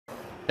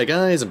Hey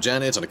guys, I'm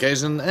Janet on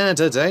occasion, and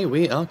today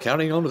we are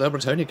carrying on with our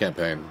Bretonnia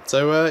campaign.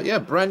 So, yeah,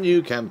 brand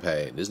new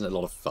campaign. Isn't it a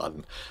lot of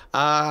fun?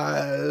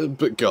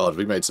 But God,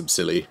 we made some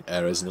silly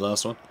errors in the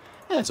last one.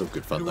 Yeah, it's all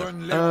good fun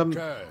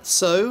though.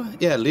 So,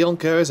 yeah,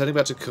 Leoncoeur is heading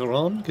back to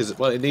Coron, because,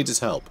 well, it needs his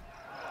help.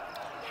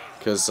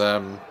 Because,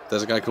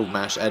 there's a guy called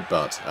Mash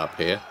Edbutt up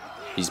here.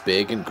 He's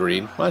big and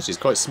green. Well, actually, he's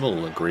quite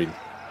small and green.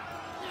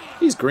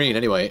 He's green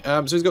anyway.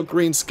 So he's got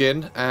green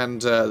skin,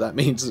 and that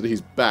means that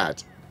he's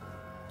bad.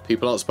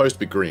 People aren't supposed to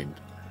be green.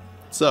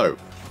 So,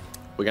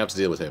 we're going to have to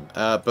deal with him.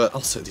 But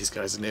also these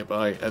guys are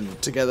nearby,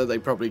 and together they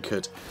probably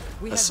could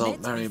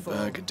assault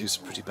Marienburg and do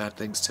some pretty bad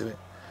things to it.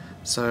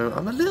 So,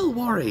 I'm a little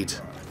worried.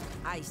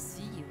 I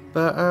see you.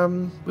 But,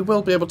 we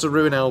will be able to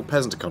ruin our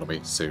peasant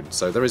economy soon,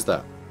 so there is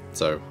that.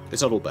 So,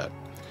 it's not all bad.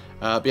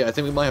 But yeah, I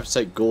think we might have to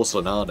take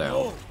Gor-Rok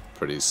now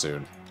pretty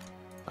soon.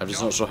 I'm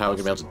just not sure how we're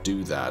going to be able to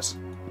do that.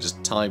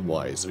 Just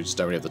time-wise, we just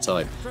don't really have the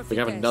time. We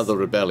can have another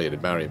rebellion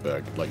in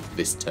Marienburg, like,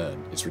 this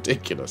turn. It's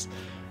ridiculous.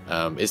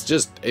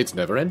 It's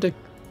never-ending.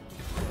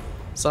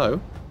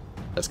 So,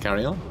 let's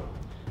carry on.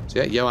 So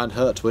yeah, Johann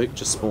Hertwig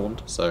just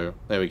spawned, so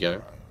there we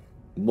go.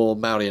 More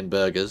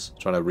Marienburgers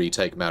trying to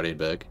retake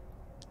Marienburg.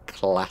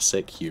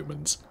 Classic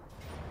humans.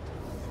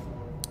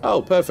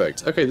 Oh,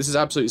 perfect. Okay, this is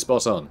absolutely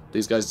spot on.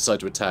 These guys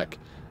decide to attack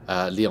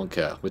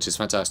Leoncoeur, which is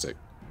fantastic.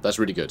 That's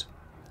really good.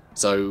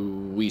 So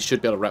we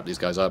should be able to wrap these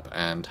guys up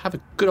and have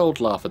a good old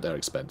laugh at their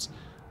expense.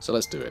 So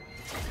let's do it.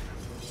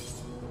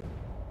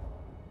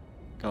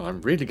 God,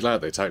 I'm really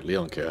glad they attacked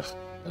Leoncoeur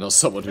and not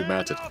someone who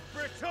mattered.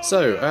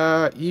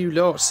 So, you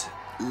lot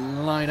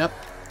line up.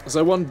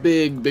 So one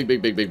big, I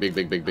think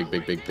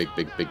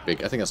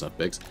that's enough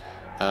bigs.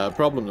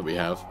 Problem that we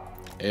have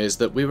is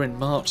that we were in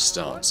march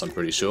stance, I'm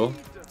pretty sure.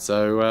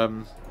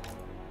 So,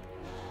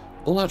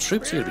 all our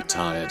troops are going to be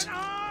tired.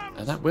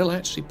 And that will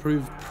actually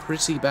prove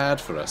pretty bad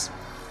for us.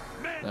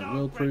 That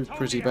will prove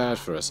pretty bad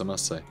for us, I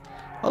must say.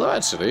 Although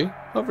actually,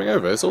 hovering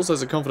over, this all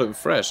says a confident and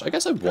fresh. I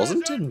guess I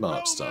wasn't in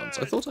march stance.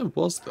 I thought I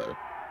was, though.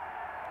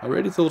 I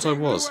really thought I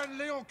was.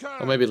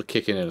 Or maybe it'll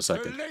kick in a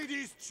second.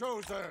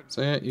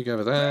 So yeah, you go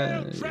over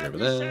there, you go over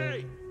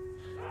there.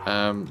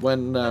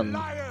 When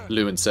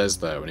Louen says,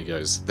 though, when he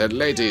goes, "The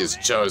lady is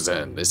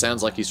chosen," it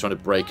sounds like he's trying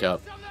to break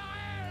up.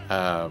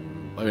 I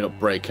mean, not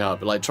break up,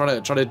 but like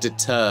trying to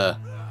deter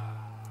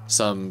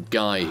some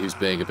guy who's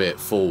being a bit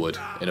forward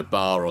in a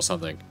bar or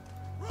something.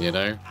 You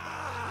know?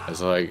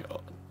 It's like,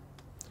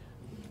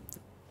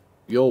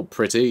 "You're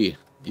pretty.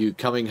 You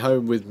coming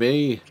home with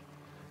me?"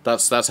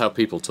 That's how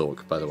people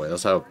talk, by the way.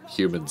 That's how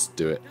humans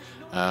do it.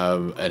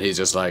 And he's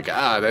just like,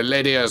 "Ah, the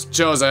lady is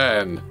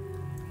chosen."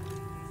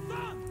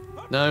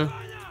 No,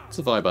 it's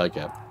the vibe I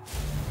get.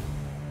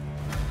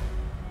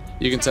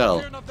 You can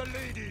tell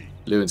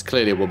Louen's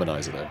clearly a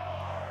womanizer, though.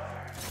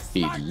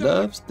 He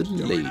loves the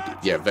lady.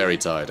 Yeah, very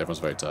tired. Everyone's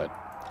very tired.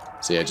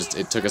 So yeah,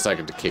 it took a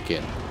second to kick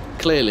in.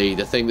 Clearly,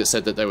 the thing that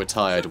said that they were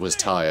tired was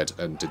tired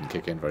and didn't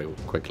kick in very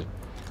quickly,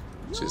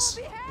 which is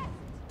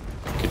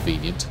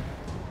convenient.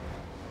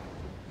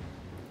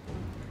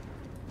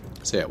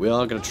 So yeah, we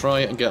are going to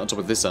try and get on top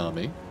of this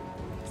army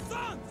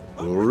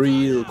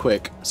real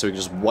quick, so we can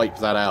just wipe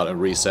that out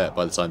and reset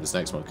by the time this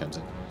next one comes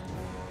in.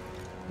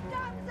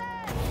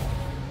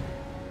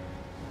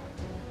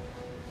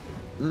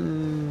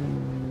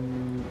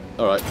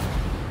 Alright.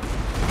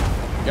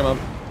 Come on.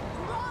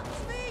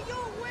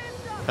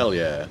 Hell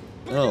yeah.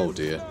 Oh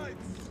dear.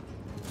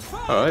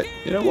 Alright,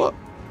 you know what?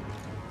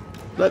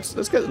 Let's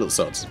get the little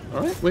sods.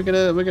 Alright, we're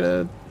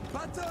gonna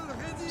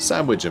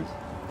sandwich him.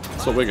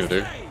 That's what we're gonna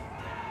do.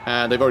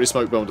 And they've already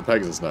smoked bombed the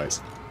Pegasus Knights,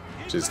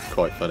 which is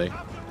quite funny.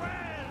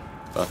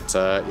 But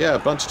yeah, a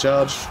bunch of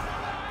charges.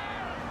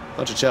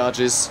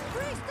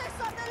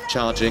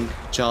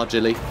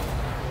 Chargily.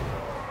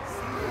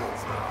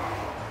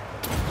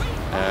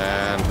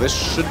 And this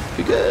should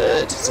be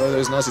good. So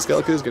those nasty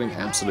Skelkers getting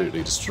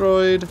absolutely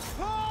destroyed.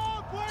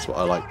 That's what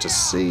I like to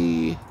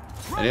see.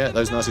 And yeah,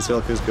 those nasty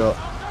Skelkers got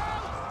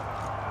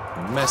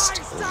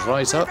messed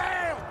right up.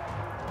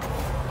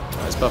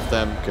 Let's buff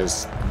them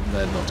because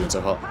they're not doing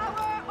so hot.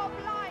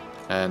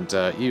 And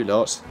you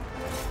lot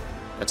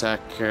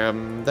attack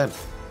them. Let's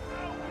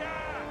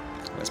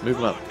move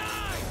them up.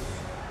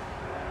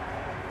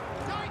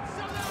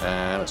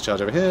 And let's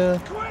charge over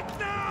here.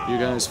 You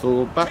guys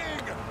fall back.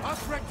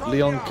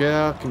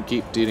 Leoncoeur can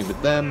keep dealing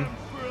with them.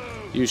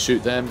 You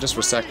shoot them just for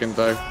a second,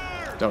 though.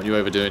 Don't want you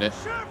overdoing it.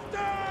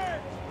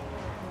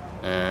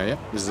 Yeah,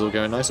 this is all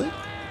going nicely.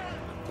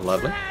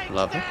 Lovely,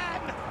 lovely.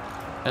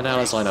 And now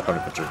let's line up our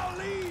infantry.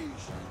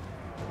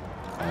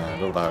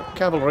 And all of our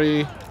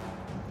cavalry.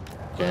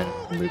 Again,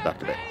 move back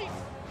a bit.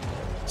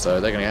 So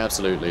they're going to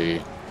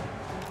absolutely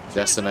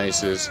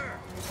decimated.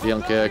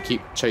 Leoncoeur,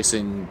 keep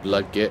chasing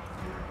Bloodgit.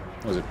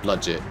 What was it?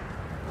 Bludgit.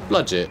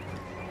 Bludgit.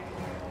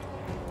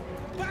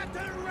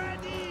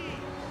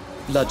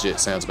 Bludgit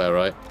sounds about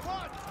right.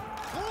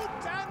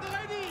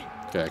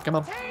 Okay, come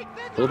on.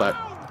 Pull back.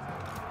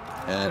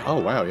 And, oh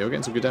wow, yeah, we're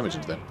getting some good damage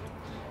into them.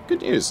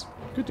 Good news.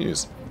 Good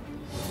news.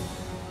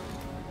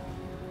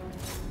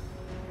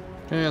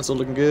 Okay, that's all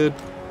looking good.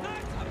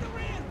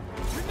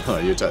 Oh,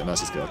 you attack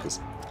Nazi Skulkers.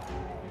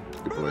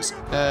 Good boys.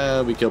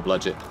 We kill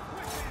Bludget.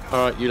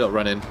 Alright, you lot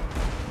run in.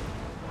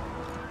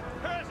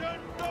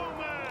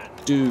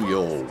 Do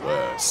your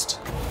worst.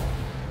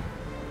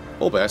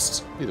 Or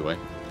best, either way.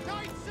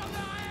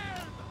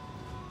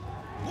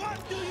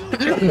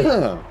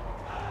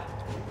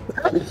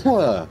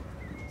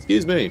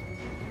 Excuse me.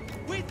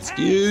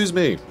 Excuse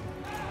me.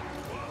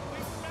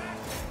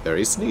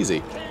 Very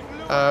sneezy.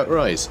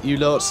 Right, you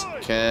lot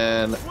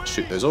can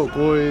shoot those orc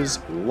boys.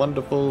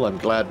 Wonderful. I'm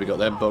glad we got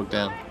them bogged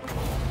down.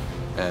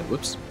 And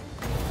whoops.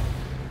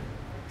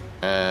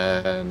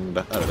 And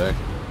I don't know.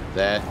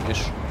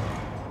 There-ish.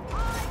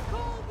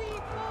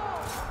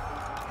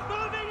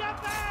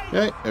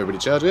 Okay, everybody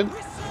charge in.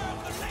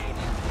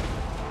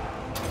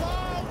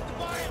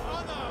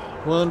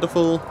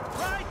 Wonderful.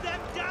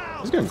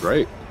 This is going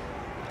great.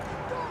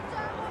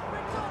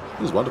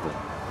 This is wonderful.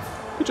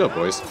 Good job,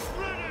 boys.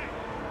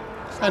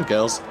 And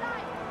girls.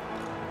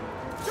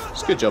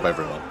 Just good job,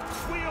 everyone.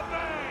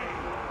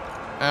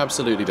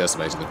 Absolutely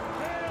decimating them.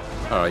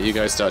 Alright, you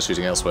guys start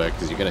shooting elsewhere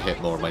because you're going to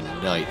hit more of my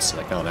knights,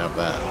 and I can't have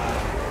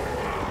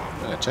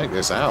that. Check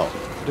this out.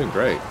 You're doing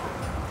great.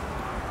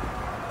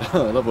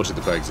 I love watching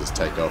the Pegasus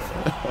take off.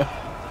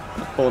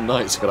 Poor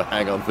knight's got to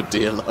hang on for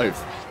dear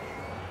life.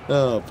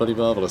 Oh, bloody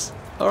marvellous.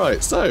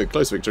 Alright, so,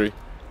 close victory.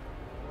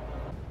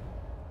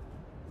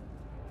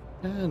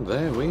 And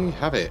there we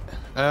have it.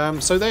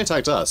 So they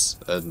attacked us,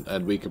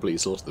 and we completely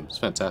slaughtered them. It's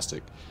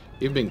fantastic.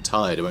 Even being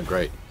tired, it went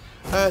great.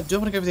 Do I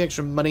want to go for the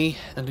extra money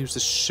and lose the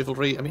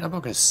chivalry? I mean, I'm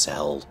not going to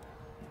sell.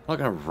 I'm not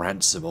going to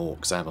ransom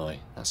orcs, am I?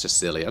 That's just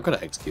silly. I've got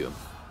to execute them.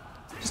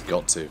 Just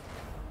got to.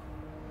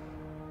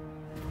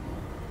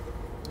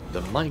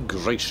 The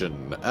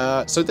migration.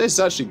 So this is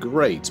actually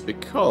great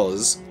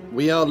because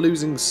we are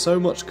losing so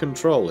much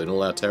control in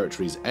all our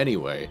territories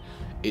anyway.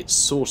 It's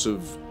sort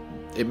of...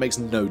 it makes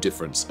no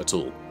difference at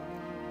all.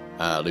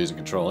 Losing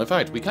control. In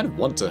fact, we kind of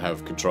want to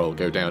have control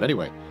go down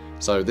anyway.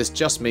 So this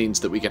just means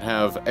that we can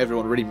have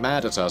everyone really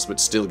mad at us but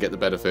still get the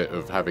benefit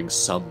of having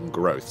some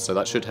growth. So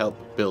that should help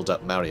build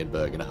up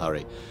Marienburg in a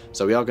hurry.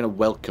 So we are going to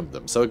welcome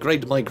them. So a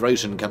great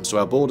migration comes to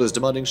our borders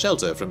demanding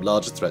shelter from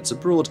larger threats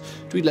abroad.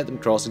 Do we let them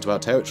cross into our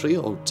territory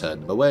or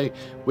turn them away?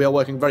 We are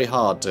working very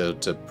hard to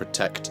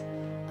protect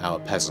our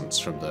peasants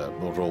from the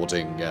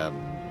marauding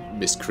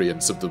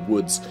miscreants of the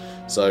woods.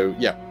 So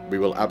yeah, we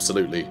will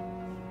absolutely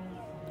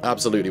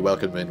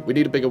welcome them in. We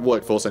need a bigger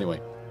workforce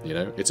anyway. You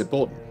know, it's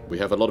important. We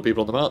have a lot of people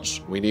on the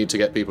march. We need to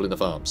get people in the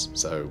farms.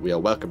 So we are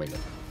welcoming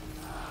them.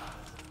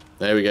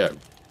 There we go.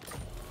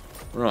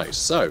 Right,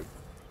 so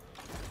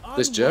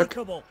this jerk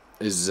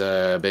is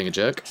being a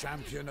jerk.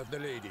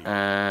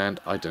 And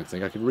I don't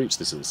think I can reach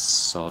this little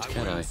sod,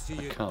 can I? I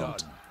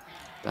can't.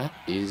 That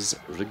is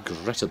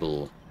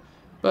regrettable.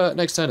 But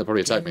next turn they'll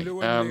probably attack me.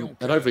 And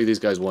hopefully these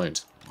guys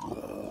won't.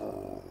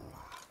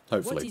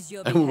 Hopefully.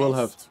 And we'll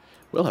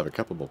have a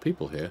couple more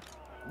people here.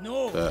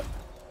 But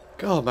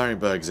God,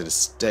 Marienburg's in a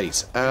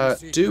state.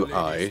 Do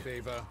I...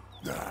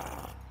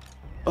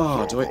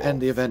 oh, do I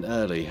end the event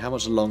early? How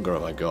much longer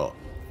have I got?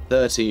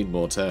 13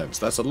 more turns.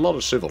 That's a lot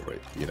of chivalry.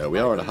 You know, we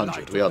are at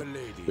 100. We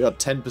are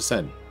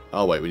 10%.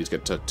 Oh, wait, we need to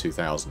get to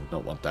 2,000,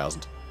 not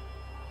 1,000.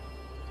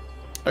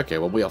 Okay,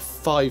 well, we are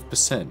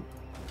 5%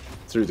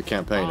 through the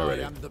campaign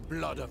already.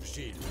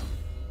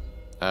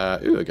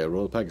 Ooh, okay,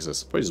 Royal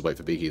Pegasus. Probably just wait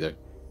for Beaky, though.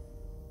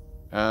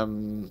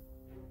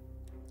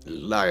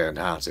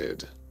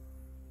 Lionhearted.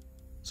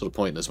 Sort of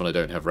pointless when I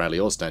don't have Rally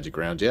or Stand Your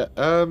Ground yet.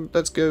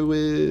 Let's go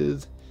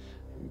with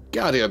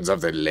Guardians of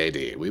the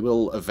Lady. We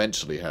will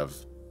eventually have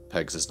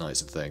Pegasus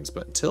Knights and things,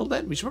 but until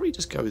then, we should probably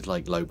just go with,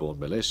 like, Lowborn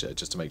Militia,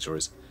 just to make sure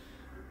his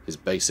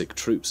basic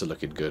troops are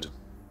looking good.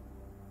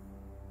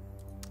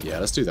 Yeah,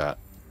 let's do that.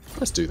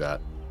 Let's do that.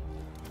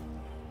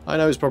 I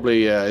know it's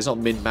probably, it's not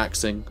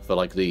min-maxing for,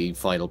 like, the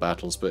final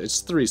battles, but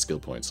it's 3 skill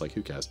points, like,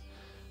 who cares?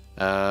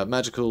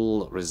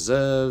 Magical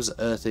Reserves,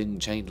 Earthing,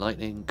 Chain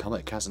Lightning,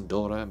 Comet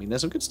Cassandora. I mean,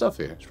 there's some good stuff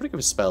here. Should probably go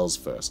with spells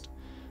first.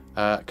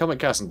 Comet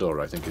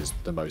Cassandora, I think, is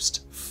the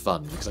most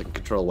fun, because I can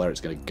control where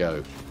it's going to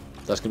go.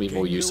 That's going to be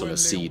more useful in a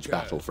siege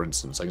battle, for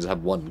instance. I can just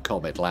have one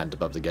comet land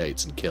above the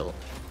gates and kill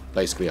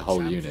basically a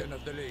whole unit.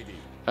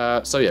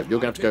 So yeah,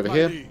 you're going to have to go over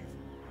here.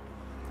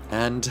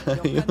 And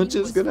you're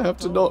just going to have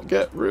to not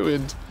get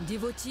ruined.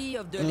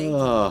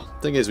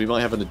 Thing is, we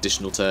might have an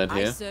additional turn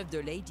here.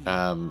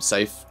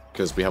 Safe,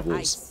 because we have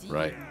walls,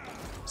 right?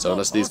 So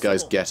unless these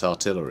guys get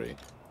artillery,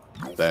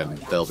 then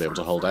they'll be able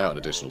to hold out an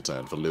additional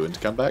turn for Louen to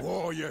come back.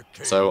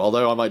 So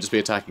although I might just be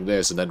attacking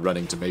this and then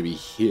running to maybe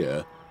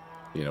here,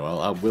 you know,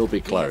 I will be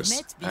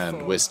close.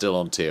 And we're still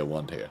on tier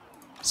 1 here.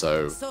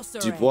 So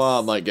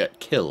Dubois might get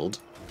killed,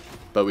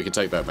 but we can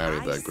take back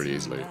Marienburg pretty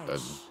easily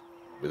and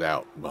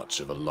without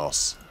much of a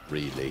loss,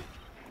 really.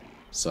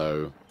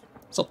 So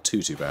it's not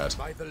too bad.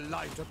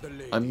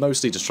 I'm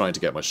mostly just trying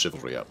to get my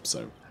chivalry up,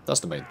 so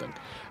that's the main thing.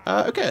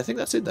 Okay, I think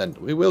that's it then.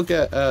 We will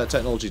get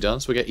technology done,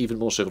 so we get even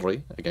more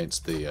chivalry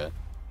against the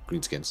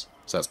Greenskins.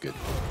 So that's good.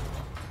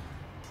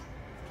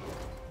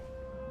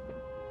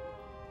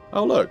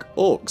 Oh look,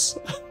 orcs.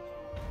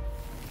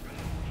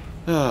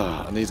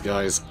 And these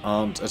guys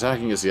aren't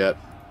attacking us yet.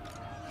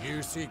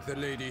 You seek the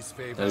lady's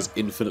favor. That is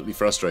infinitely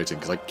frustrating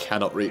because I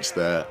cannot reach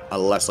there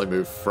unless I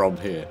move from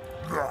here.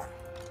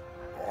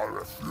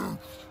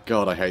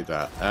 God, I hate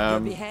that.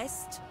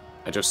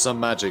 I just some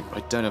magic. I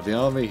don't have the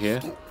army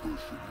here.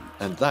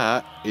 And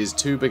that is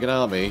too big an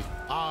army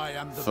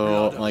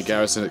for my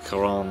garrison at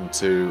Grom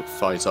to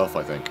fight off,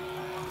 I think.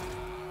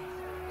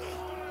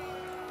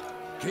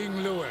 King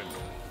Louen.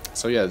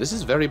 So yeah, this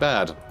is very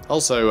bad.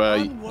 Also,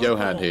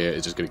 Johan here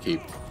is just going to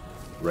keep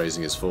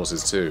raising his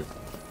forces too.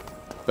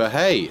 But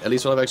hey, at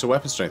least we'll have extra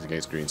weapon strength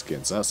against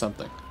Greenskins, so that's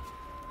something.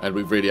 And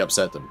we've really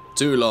upset them.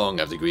 Too long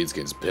have the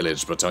Greenskins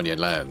pillaged Bretonnian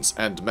lands,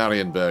 and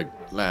Marienburg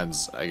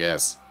lands, I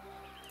guess.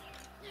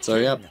 So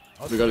yeah,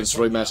 we've got to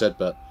destroy Mash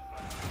Headbutt.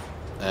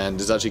 And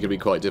it's actually going to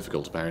be quite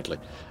difficult, apparently.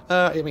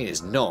 I mean,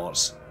 it's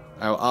not.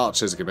 Our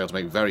archers are going to be able to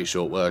make very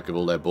short work of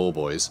all their boar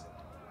boys.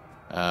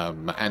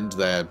 And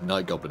their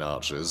Night Goblin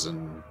archers,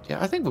 and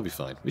yeah, I think we'll be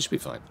fine. We should be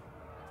fine.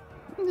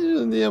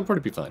 Yeah, we'll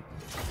probably be fine.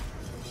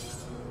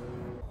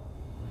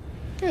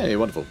 Okay,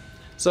 wonderful.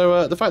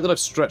 So, the fact that I've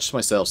stretched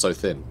myself so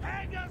thin,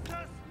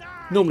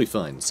 normally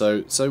fine.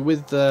 So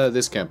with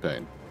this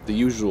campaign, the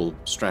usual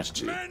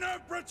strategy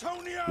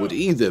would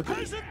either be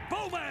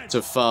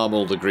to farm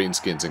all the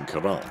Greenskins in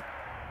Grom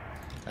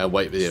and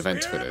wait for the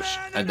event to finish,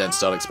 and then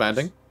start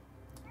expanding,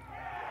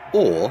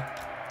 or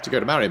to go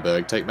to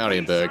Marienburg, take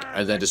Marienburg,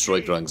 and then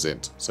destroy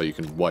Grungzint, so you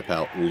can wipe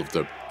out all of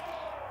the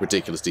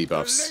ridiculous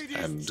debuffs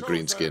and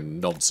greenskin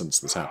nonsense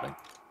that's happening.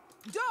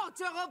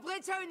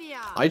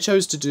 I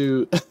chose to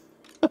do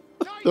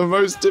the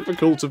most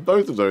difficult of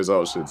both of those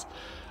options.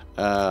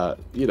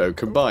 You know,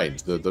 combined,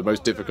 the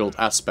most difficult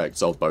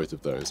aspects of both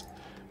of those,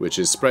 which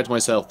is spread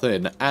myself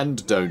thin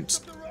and don't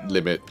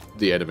limit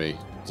the enemy's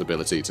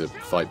ability to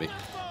fight me.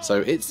 So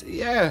it's,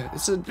 yeah,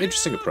 it's an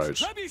interesting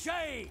approach.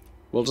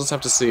 We'll just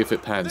have to see if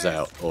it pans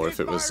out, or if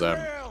it was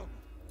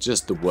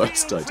just the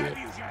worst idea.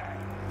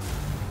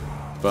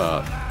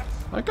 But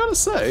I gotta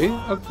say,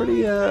 I'm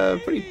pretty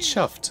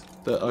chuffed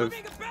that I've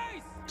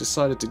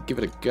decided to give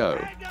it a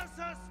go,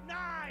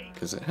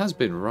 because it has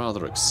been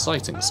rather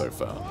exciting so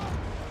far.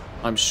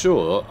 I'm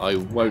sure I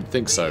won't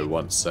think so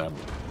once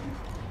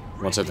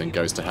everything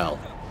goes to hell,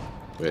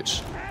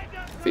 which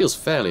feels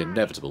fairly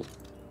inevitable.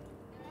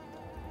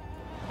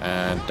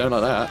 And don't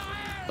like that,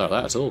 not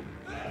that at all.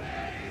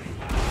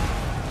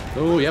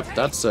 Oh, yep,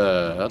 that's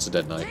a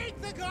dead knight.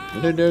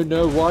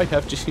 No, why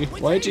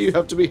do you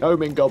have to be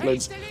homing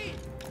goblins?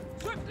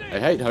 I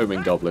hate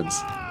homing goblins.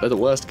 They're the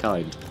worst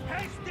kind.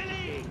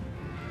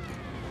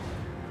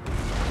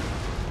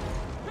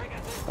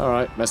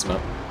 Alright, mess them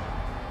up.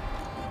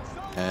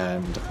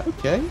 And,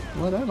 okay,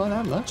 well, I don't like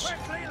that much.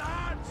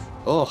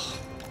 Oh,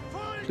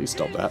 please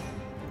stop that.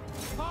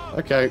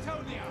 Okay.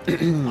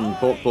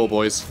 Poor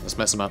boys, let's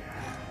mess them up.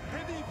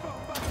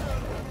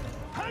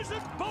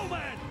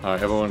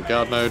 Alright, everyone,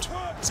 guard mode,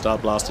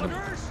 start blasting them.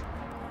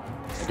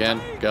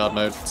 Again, guard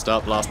mode,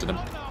 start blasting them.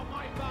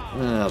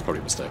 That was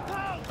probably a mistake.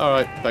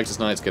 Alright, back to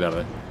Knights, get out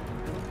of there.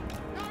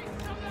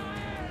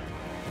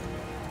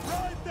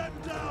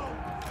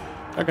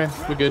 Okay,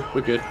 we're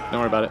good, don't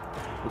worry about it.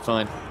 We're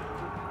fine.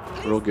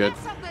 We're all good.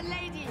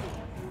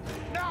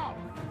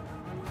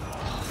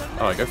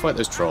 Alright, go fight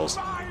those trolls.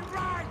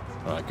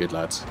 Alright, good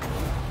lads.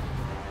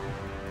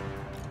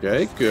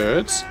 Okay,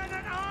 good.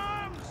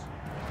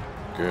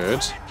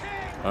 Good.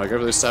 Alright, go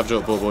for those Savage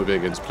Orc Boy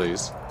Biggins,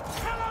 please.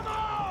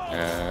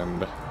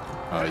 And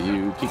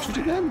you keep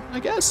shooting them, I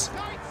guess?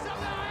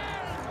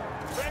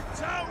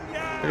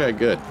 Okay,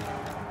 good.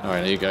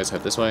 Alright, now you guys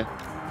head this way.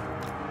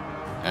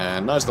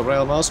 And Knights of the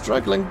Realm are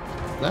struggling,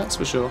 that's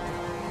for sure.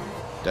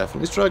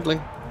 Definitely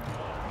struggling.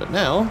 But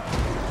now,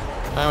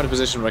 I'm in a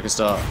position where I can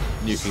start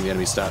nuking the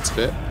enemy stats a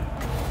bit.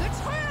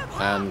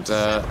 And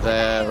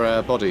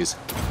their bodies.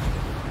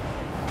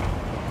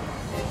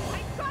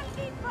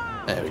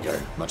 There we go,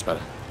 much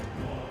better.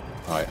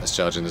 Alright, let's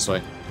charge in this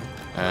way.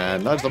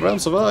 And Knights of the Realm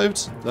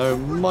survived, though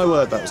my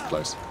word, that was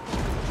close.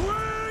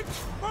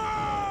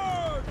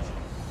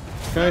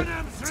 Okay,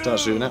 start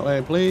shooting that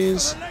way,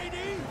 please.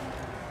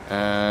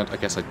 And I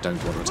guess I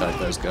don't want to attack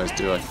those guys,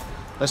 do I?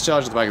 Let's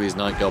charge at the back of these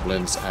Night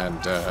Goblins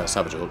and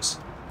Savage Orcs.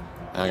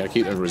 I'm going to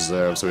keep them in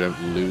reserve so we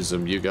don't lose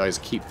them. You guys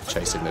keep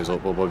chasing those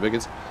Orc Boy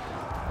Biggins.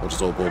 Or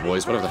just Orc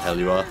Boys, whatever the hell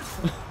you are.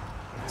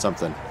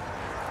 Something.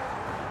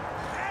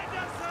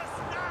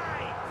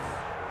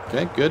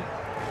 Okay, good.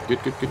 Good.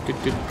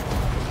 Good.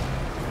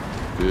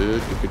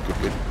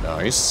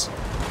 Nice.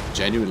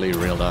 Genuinely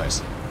real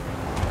nice.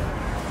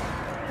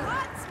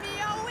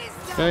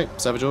 Okay,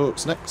 Savage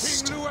Orcs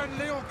next.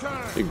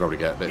 You can probably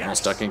get a bit more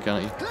stuck in,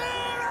 can't you?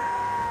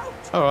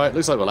 Alright,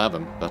 looks like we'll have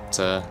them, but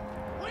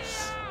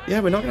yeah,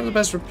 we're not going to have the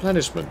best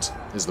replenishment,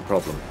 is the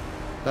problem.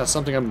 That's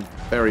something I'm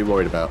very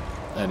worried about.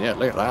 And yeah,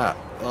 look at that.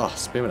 Oh,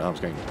 Spearman Arm's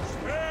getting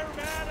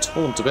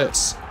torn to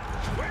bits.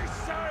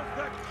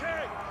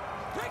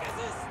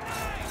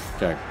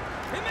 Okay.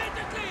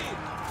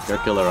 Go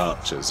kill their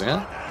archers,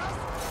 yeah?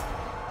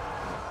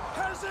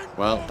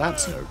 Well,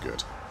 that's no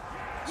good.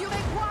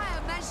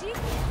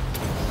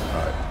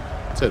 Alright,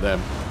 let's hit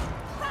them.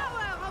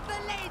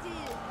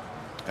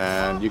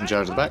 And you can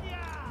charge to the back.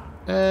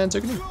 And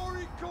take a knee.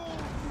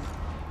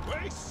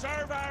 We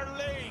serve our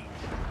liege.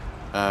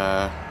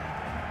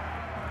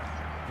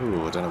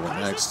 Ooh, I don't know what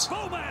next.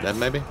 Then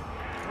maybe?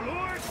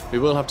 We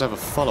will have to have a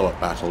follow-up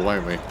battle,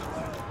 won't we?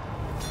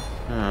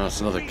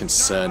 That's another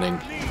concerning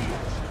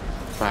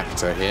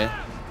factor here.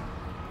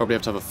 Probably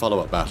have to have a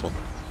follow-up battle.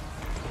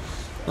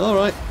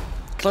 Alright,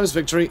 close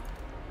victory.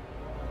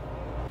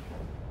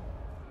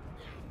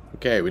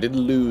 Okay, we did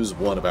lose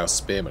one of our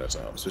spearmen at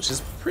arms, which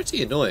is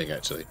pretty annoying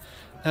actually.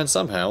 And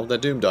somehow their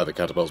Doom Diver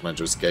catapults managed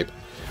to escape.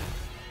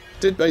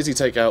 Did basically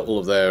take out all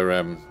of their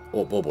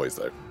Orc War Boys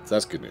though, so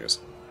that's good news.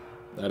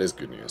 That is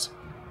good news.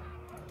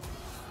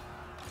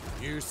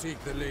 You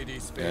seek the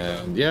lady's favor.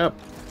 And yeah,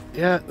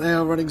 they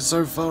are running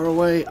so far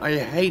away. I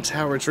hate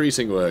how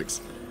retreating works.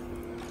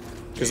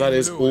 Because that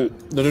is all...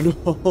 No,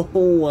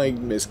 I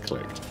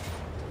misclicked.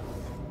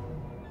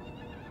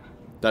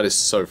 That is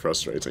so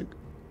frustrating.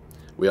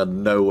 We are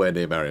nowhere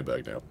near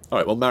Marienburg now.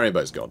 Alright, well,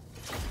 Marienburg's gone.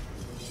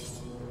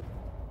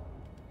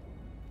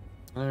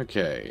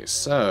 Okay,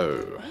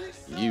 so...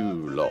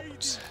 You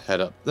lot head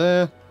up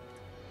there.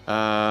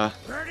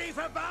 Ready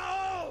for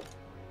battle!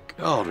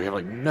 God, we have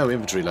like no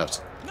infantry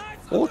left.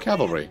 Or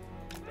cavalry.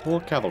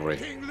 Or cavalry.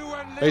 King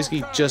Louen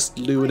Basically Leoncoeur. just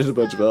Leuen and a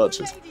bunch of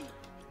archers.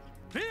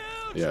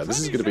 Yeah, this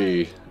is going to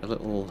be a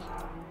little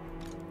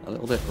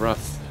bit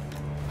rough.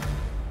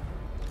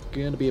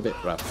 Going to be a bit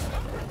rough.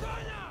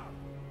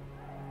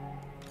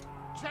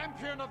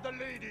 Champion of the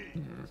lady.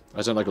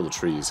 I don't like all the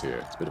trees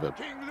here. It's a bit of a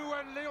King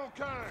Louen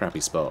Leoncoeur. crappy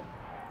spot.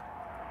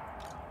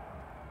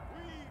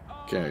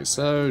 Okay,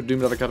 so Doom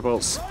Diver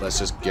catapults. Let's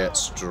just get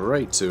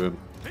straight to him.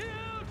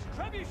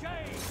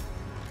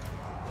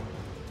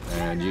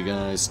 And you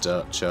guys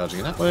start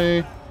charging that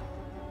way.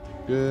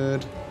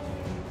 Good.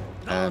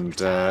 And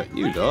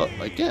you lot,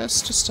 I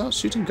guess, just start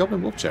shooting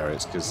Goblin Wolf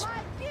Chariots, because...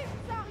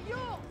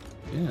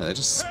 Yeah, they're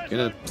just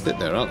gonna sit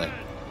there, aren't they?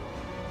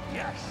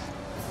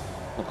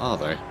 What are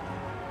they?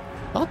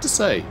 Hard to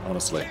say,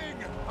 honestly.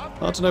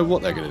 Hard to know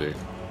what they're gonna do.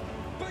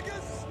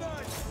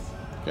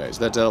 Okay,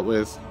 so they're dealt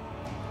with.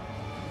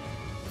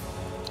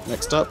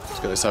 Next up, let's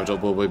get those Savage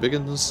Old Boar Boy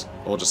Biggins,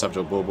 or just Savage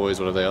Old Boar Boys,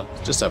 whatever they are.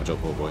 Just Savage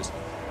Old Boar Boys.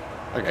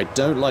 Okay, I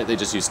don't like they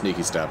just use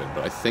sneaky stabbing,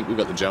 but I think we've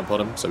got the jump on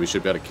them, so we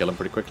should be able to kill them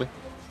pretty quickly.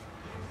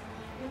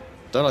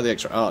 Don't like the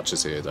extra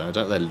archers here, though. I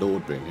don't like their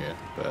lord being here,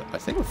 but I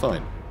think we're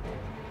fine.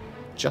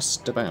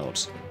 Just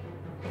about.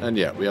 And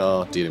yeah, we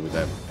are dealing with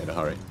them in a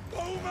hurry.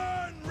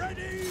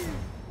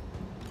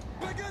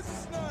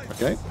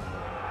 Okay.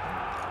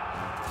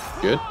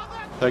 Good.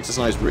 Texas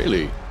Knights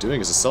really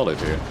doing us a solid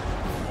here.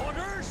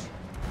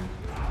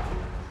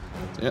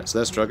 Yeah, so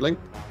they're struggling.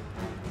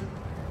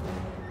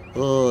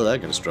 Oh, they're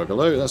going to struggle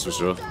though, that's for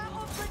sure.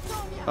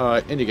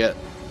 Alright, in you get.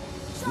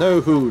 No,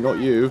 who? Not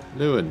you.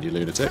 Leuen, you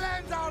lunatic.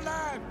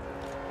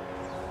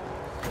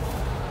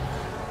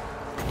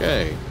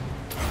 Okay.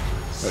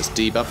 Let's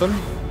debuff him.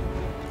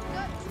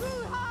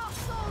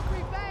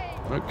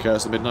 Alright,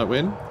 Curse the Midnight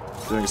Wind.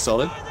 Doing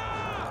solid.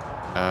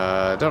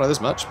 Don't like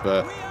this much,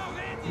 but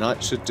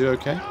Knight should do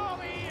okay.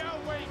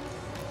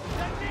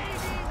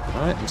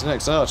 Alright, into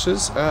next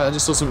archers. I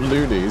just saw some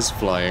loonies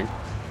flying.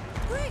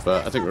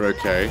 But I think we're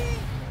okay.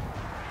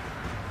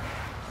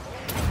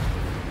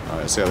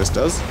 Alright, let's see how this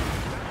does.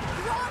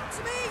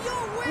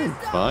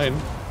 Fine.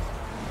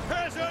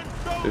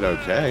 Did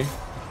okay.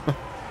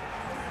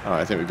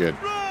 Alright, I think we're good.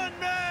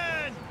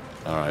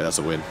 Alright, that's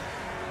a win.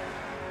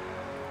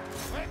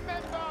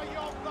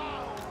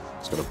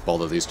 Just gotta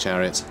bother these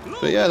chariots.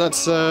 But yeah,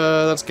 that's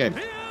game.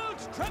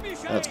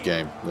 That's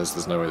game.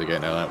 There's no way they're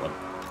getting out of that one.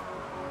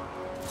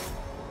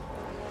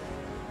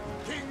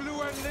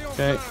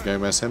 Okay, go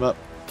mess him up.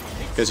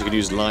 Guess you can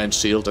use Lion's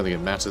Shield, don't think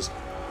it matters.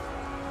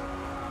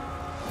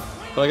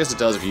 But I guess it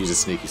does if you use a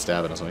sneaky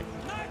stabbing or something.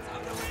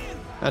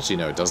 Actually,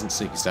 no, it doesn't.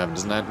 Sneaky stabbing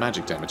doesn't add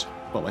magic damage.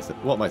 What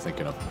am I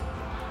thinking of?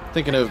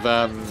 Thinking of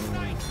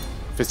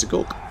Fist of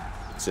Cork.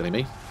 Silly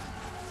me.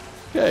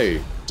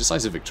 Okay,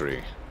 decisive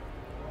victory.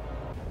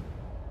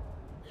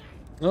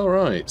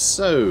 Alright,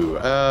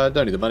 so,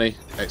 don't need the money.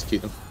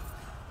 Execute them.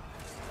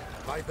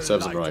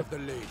 Serves them right.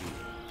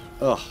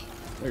 Ugh,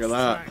 look at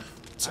that.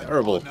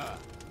 Terrible.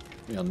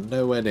 We are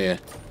nowhere near.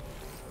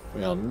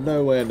 We are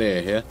nowhere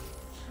near here.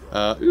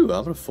 Ooh,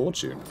 Armor of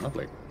Fortune.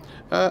 Lovely.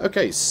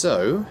 Okay,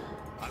 so...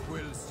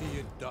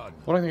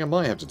 what I think I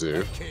might have to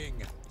do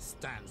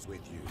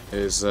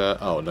is...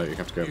 oh, no, you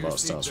have to go in March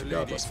stance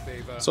regardless.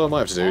 So what I might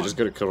have to do is just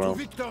go to Corral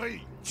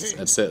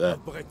and sit there.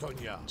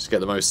 Just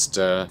get the most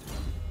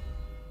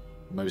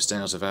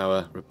out of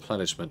our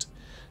replenishment.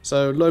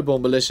 So,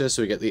 Lowborn Militia,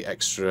 so we get the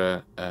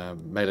extra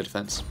melee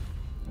defense.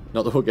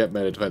 Not that we'll get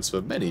melee defense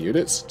for many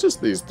units,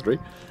 just these three.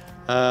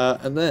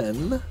 And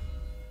then...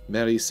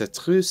 Mary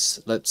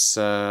Cetrus, let's...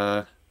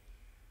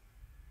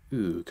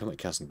 Ooh, come at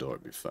Cassandor,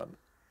 it'd be fun.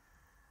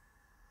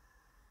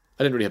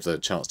 I didn't really have the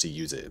chance to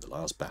use it in the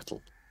last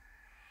battle.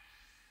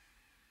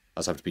 I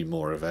was having to be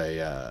more of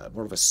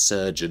a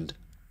surgeon.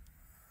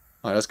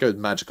 Alright, let's go with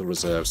magical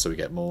reserves so we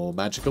get more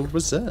magical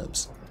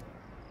reserves.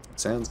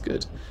 Sounds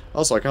good.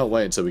 Also, I can't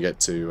wait until we get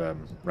to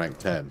rank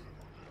 10.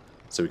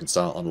 so we can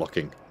start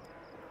unlocking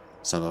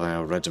some of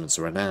our regiments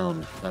of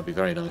renown. That'd be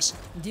very nice.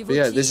 But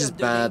yeah, this is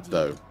bad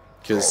though,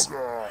 because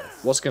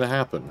what's going to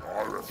happen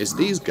is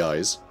these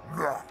guys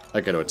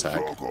are going to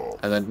attack,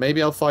 and then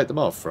maybe I'll fight them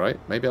off, right?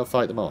 Maybe I'll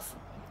fight them off.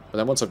 But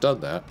then once I've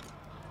done that,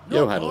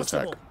 Johan will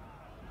attack.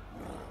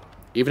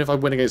 Even if I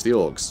win against the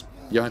orcs,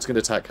 Johan's going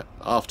to attack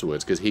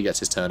afterwards, because he gets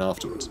his turn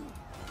afterwards.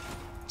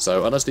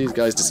 So unless these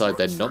guys decide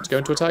they're not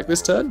going to attack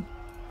this turn,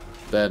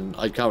 then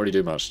I can't really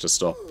do much to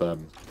stop me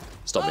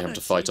having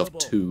to fight off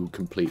two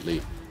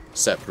completely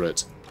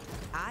separate,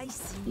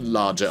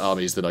 larger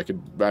armies that I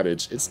can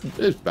manage. It's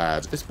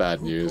bad. It's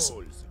bad news.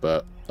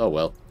 But, oh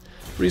well.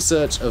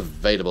 Research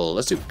available.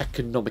 Let's do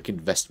economic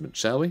investment,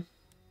 shall we?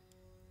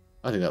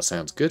 I think that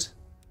sounds good.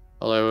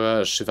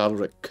 Although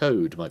chivalric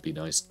code might be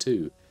nice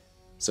too.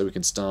 So we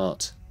can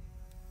start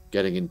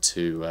getting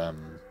into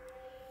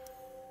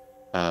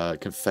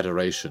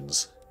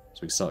confederations.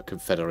 So we can start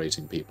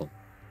confederating people.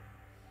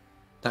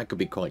 That could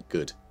be quite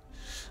good.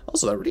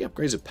 Also, that really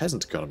upgrades a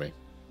peasant economy.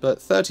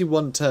 But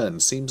 31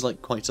 turns seems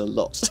like quite a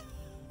lot.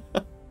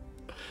 It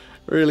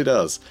really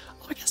does.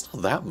 Oh, I guess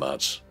not that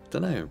much.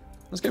 Don't know.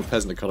 Let's go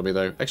peasant economy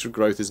though. Extra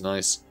growth is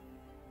nice.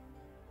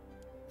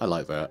 I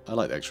like that. I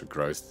like the extra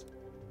growth.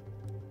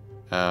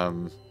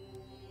 There's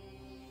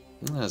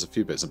a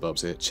few bits and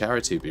bobs here.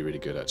 Charity would be really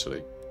good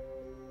actually.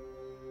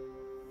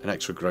 And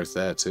extra growth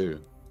there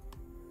too.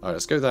 Alright,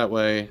 let's go that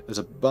way. There's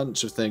a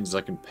bunch of things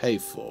I can pay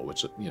for,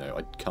 which, you know,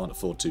 I can't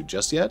afford to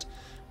just yet.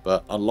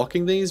 But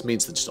unlocking these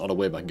means that just on a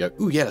whim I can go,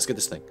 ooh yeah, let's get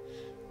this thing.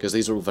 Because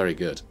these are all very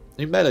good.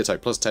 I mean, melee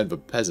attack plus 10 for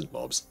peasant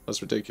mobs.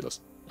 That's ridiculous.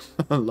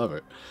 I love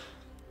it.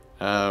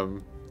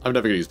 I'm never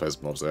going to use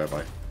peasant mobs there, am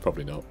I?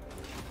 Probably not.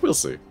 We'll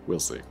see. We'll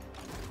see.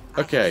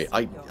 Okay,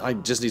 I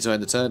just need to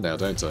end the turn now,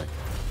 don't I? I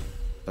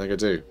think I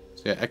do.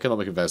 So yeah,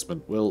 economic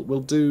investment. We'll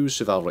do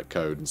chivalric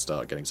code and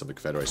start getting some of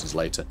the confederations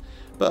later.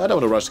 But I don't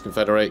want to rush to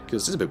confederate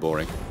because it's a bit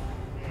boring.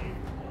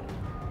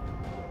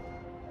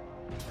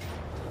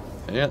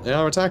 And yeah, they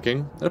are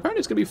attacking. And apparently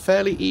it's going to be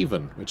fairly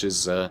even, which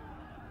is a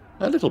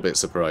little bit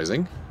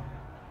surprising.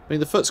 I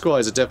mean, the foot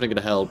squires are definitely going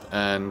to help,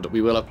 and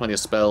we will have plenty of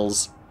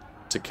spells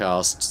to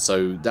cast,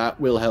 so that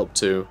will help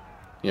too.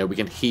 You know, we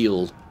can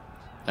heal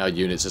our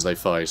units as they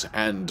fight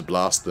and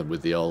blast them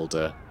with the old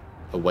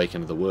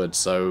Awaken of the Wood.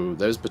 So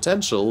there's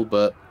potential,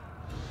 but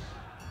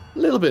a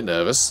little bit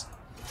nervous.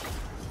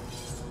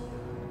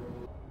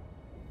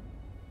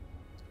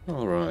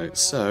 Alright,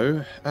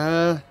 so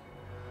is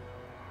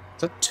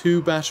that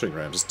 2 battering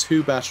rams? There's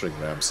 2 battering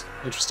rams.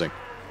 Interesting.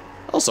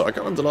 Also, I can't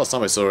remember the last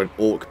time I saw an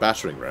orc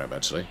battering ram,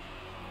 actually.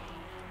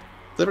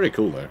 They're very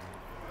cool, though.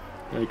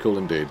 Very cool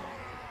indeed.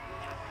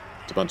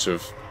 It's a bunch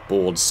of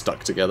boards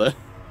stuck together.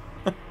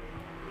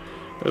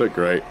 They look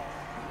great.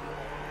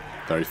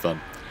 Very fun.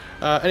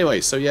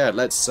 Anyway, so yeah,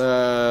 let's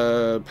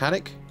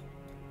panic.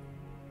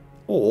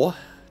 Or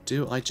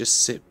do I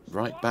just sit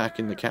right back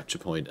in the capture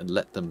point and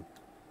let them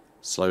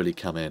slowly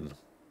come in?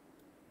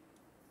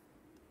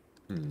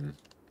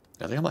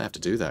 I think I might have to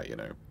do that, you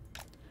know.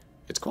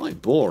 It's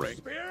quite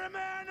boring,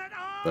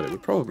 but it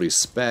would probably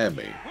spare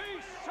me.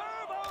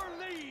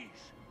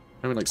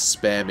 I mean, like,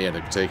 spare me in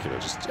particular.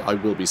 Just, I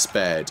will be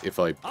spared if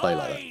I play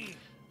like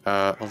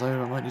that.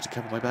 Although I might need to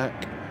cover my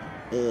back.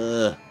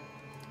 Good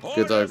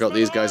that I've got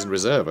these guys in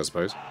reserve, I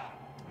suppose.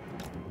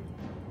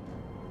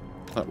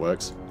 That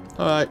works.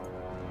 Alright.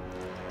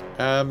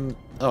 Oh,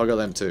 I got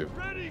them too.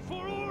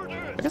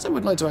 I guess I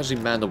would like to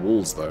actually man the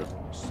walls, though.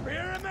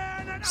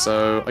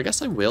 So, I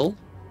guess I will.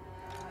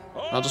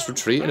 I'll just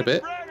retreat in a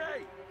bit.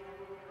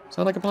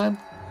 Sound like a plan?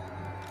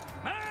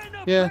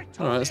 Yeah,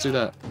 alright, let's do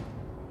that.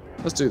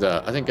 Let's do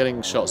that. I think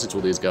getting shots into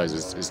all these guys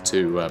is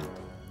too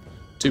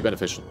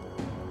beneficial.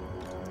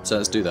 So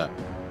let's do that.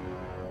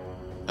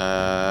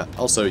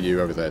 Also you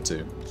over there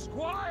too.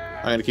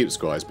 I'm going to keep the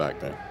squires back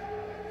though.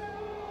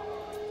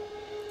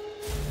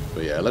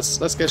 But yeah,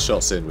 let's get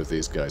shots in with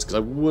these guys, because I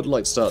would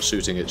like to start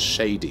shooting at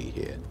Shady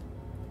here.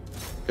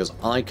 Because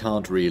I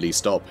can't really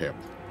stop him.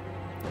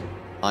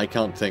 I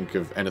can't think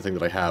of anything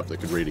that I have that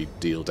could really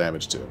deal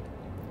damage to him.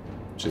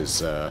 Which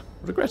is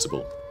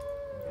regrettable.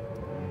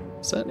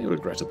 Certainly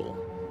regrettable.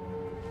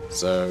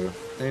 So,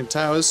 I mean,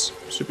 towers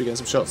should be getting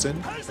some shots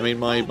in. I mean,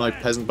 my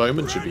peasant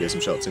bowmen should be getting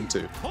some shots in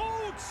too.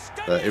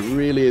 But it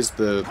really is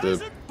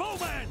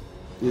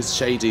is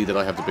Shady that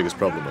I have the biggest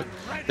problem with.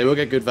 They will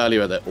get good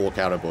value at their orc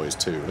arrow boys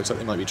too. Looks like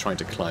they might be trying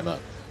to climb up.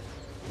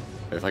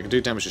 But if I can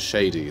do damage to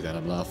Shady, then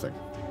I'm laughing.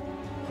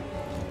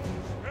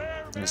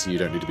 I guess you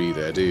don't need to be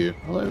there, do you?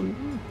 Although,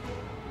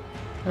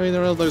 I mean,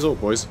 there are those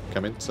orc boys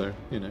coming, so,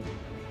 you know.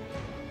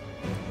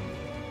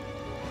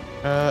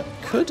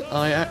 Could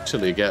I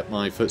actually get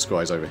my foot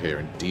squires over here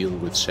and deal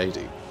with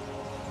Shady?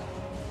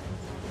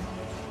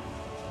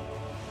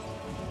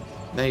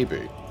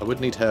 Maybe. I would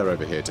need her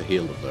over here to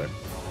heal them, though.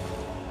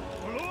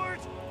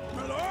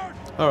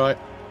 Alright,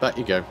 back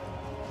you go.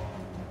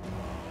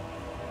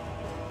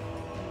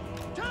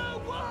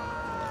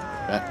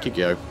 Back you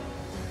go.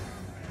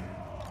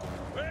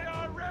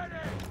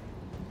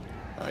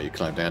 You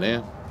climb down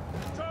here.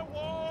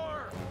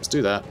 Let's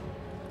do that.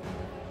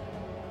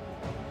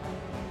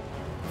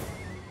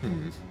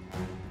 Hmm.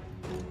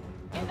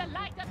 In the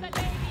light of the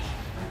lady.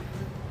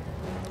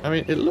 I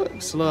mean, it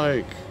looks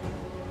like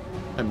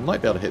I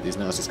might be able to hit these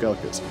nasty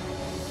skulkers.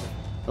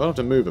 I'll have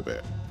to move a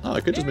bit. Oh,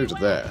 I could just move to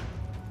there.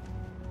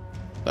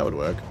 That would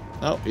work.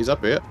 Oh, he's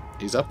up here.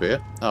 He's up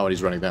here. Oh, and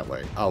he's running that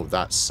way. Oh,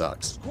 that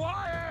sucks.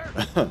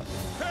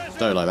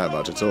 Don't like that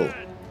much at all.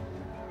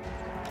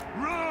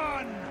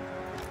 Run!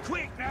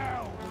 Quick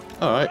now!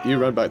 Alright, you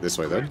run back this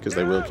way then, because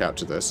they will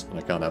capture this, and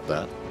I can't have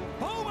that.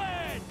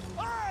 Bowman!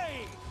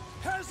 Aye!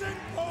 Peasant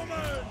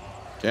bowman!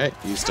 Okay,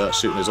 you start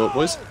shooting those orc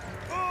boys.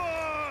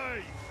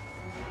 Aye!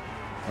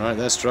 Alright,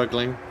 they're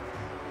struggling.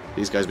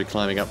 These guys be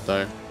climbing up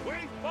though. We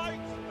fight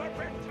for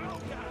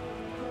Bretonnia!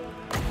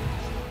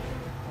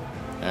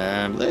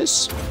 And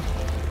this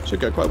should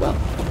go quite well.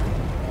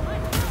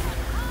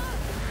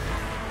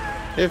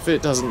 If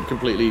it doesn't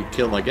completely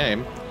kill my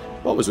game.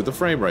 What was with the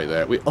frame rate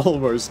there? We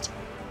almost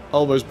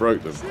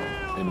broke them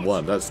in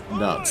one. That's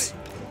nuts.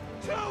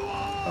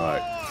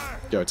 Alright,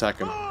 go attack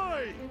him.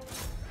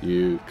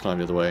 You climb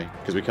the other way,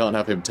 because we can't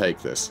have him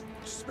take this.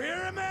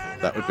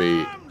 That would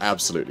be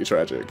absolutely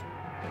tragic.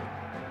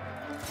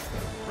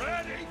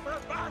 Ready for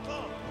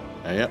battle!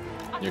 Yep,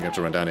 you're going to have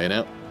to run down here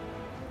now.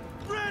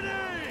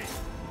 Ready!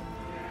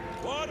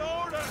 What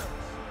orders?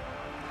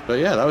 But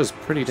yeah, that was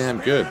pretty damn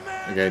good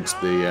against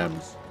the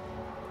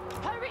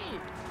Hurry.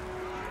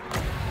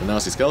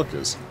 nasty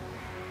skulkers.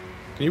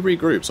 Can you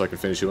regroup so I can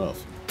finish you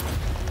off?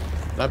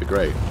 That'd be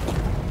great.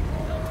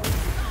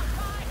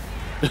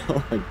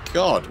 Oh my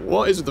god,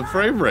 what is the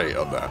frame rate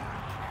on that?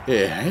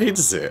 It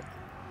hates it.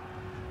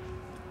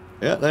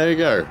 Yeah, there you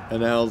go.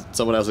 And now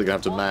someone else is going to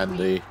have to man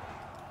the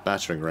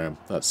battering ram.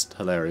 That's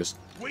hilarious.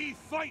 We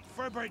fight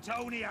for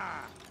Bretonnia!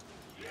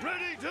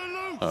 Ready to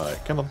loot!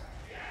 Alright, come on.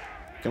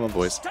 Come on,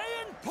 boys. Stay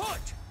in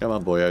put! Come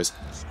on, boyos.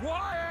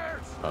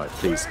 Squires! Alright,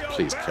 please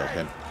kill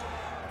him.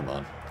 Come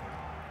on.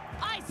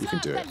 You can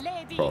do it.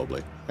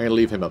 Probably. I'm going to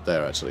leave him up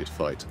there, actually, to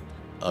fight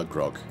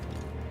Grog.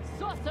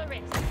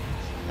 Sorceress.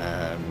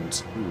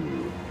 And...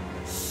 ooh.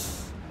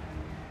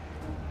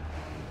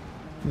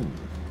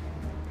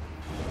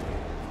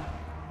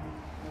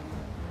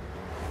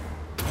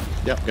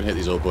 Yep, I'm going to hit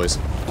these old boys.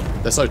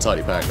 They're so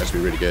tightly packed, that should be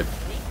really good.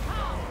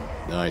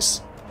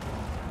 Nice.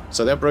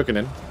 So they're broken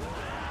in,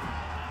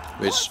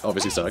 which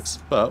obviously sucks,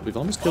 but we've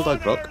almost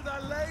killed Grog.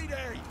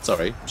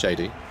 Sorry,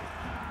 Shady.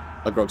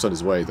 Grog's on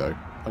his way, though.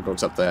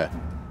 Grog's up there.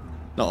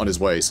 Not on his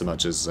way so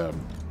much as in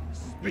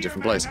a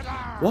different place.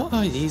 What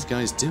are these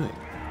guys doing?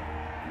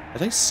 Are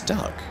they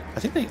stuck? I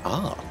think they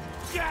are.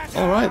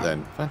 Alright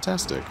then,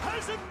 fantastic.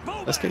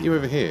 Let's get you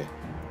over here.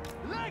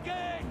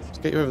 Let's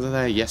get you over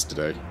there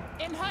yesterday.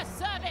 In her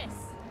service.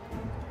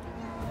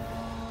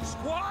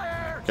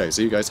 Okay,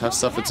 so you guys have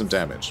suffered some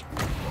damage.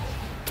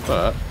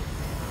 But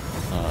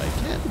I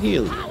can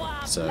heal you,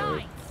 so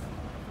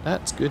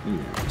that's good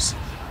news.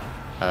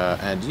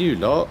 And you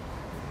lot,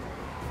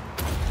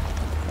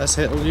 let's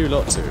hit all you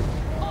lot too.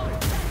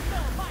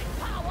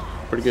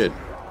 Pretty good,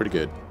 pretty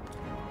good.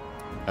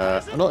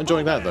 I'm not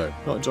enjoying that though,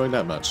 not enjoying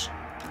that much.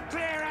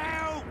 Clear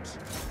out!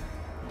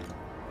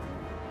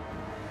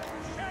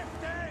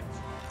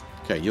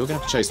 Okay, you're gonna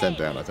have to chase them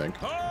down, I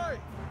think. Aye!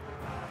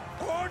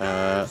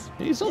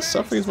 He's not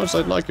suffering as much as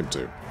I'd like him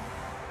to.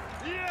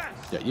 Yes!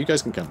 Yeah, you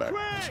guys can come back.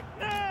 Quick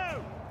now!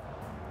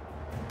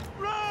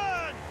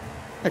 Run!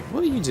 Hey,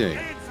 what are you doing?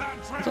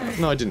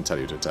 Infantry! No, I didn't tell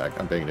you to attack.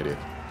 I'm being an idiot.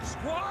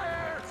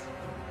 Squires!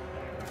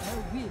 Her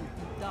will be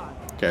done.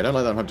 Okay, I don't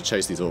like that I'm having to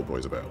chase these old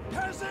boys about.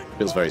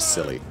 Feels very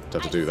silly to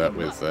have to do that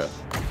with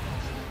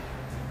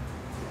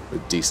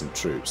decent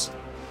troops,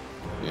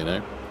 you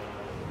know?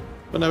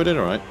 But no, we're doing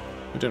alright.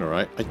 We're doing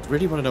alright. I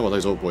really want to know what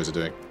those orc boys are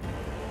doing.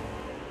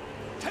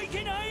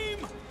 Taking aim!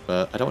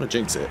 But I don't want to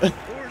jinx it.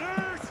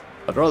 Orders!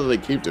 I'd rather they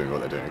keep doing what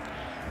they're doing.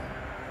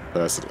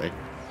 Personally.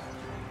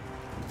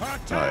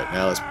 Alright,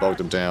 now let's bog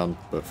them down,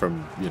 but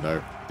from, you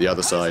know, the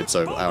other side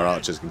so our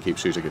archers can keep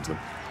shooting into them.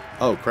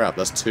 Oh crap,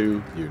 that's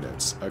 2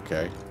 units.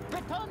 Okay.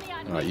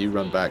 Alright, you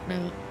run back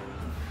now.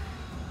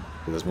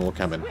 There's more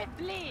coming.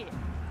 Swiftly.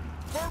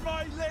 For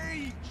my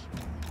liege!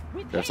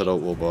 With Go after that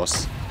old war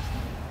boss.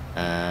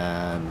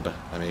 And,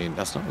 I mean,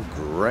 that's not a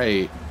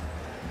great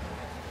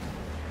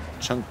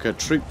chunk of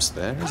troops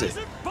there, is it?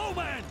 Peasant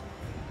bowman!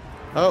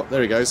 Oh,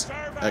 there he goes.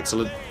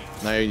 Excellent.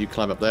 Now you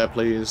climb up there,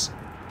 please.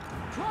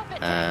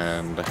 prophet.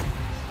 And,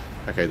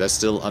 okay, they're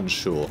still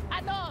unsure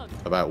Anon.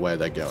 about where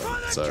they're going,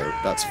 so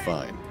that's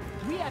fine.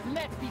 We have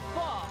met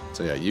before.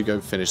 So yeah, you go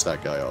finish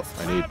that guy off.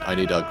 I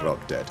need our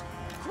Grog dead.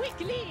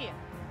 Quickly.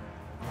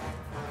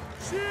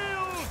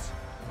 Shields!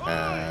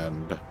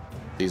 And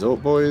these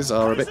orc boys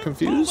are a bit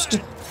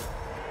confused.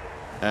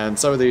 And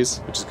so are these,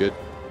 which is good.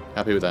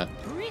 Happy with that.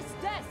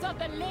 Priestess of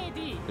the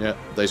lady. Yeah,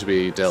 they should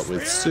be dealt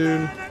with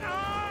soon.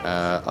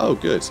 Oh,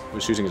 good. We're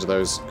shooting into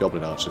those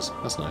goblin archers.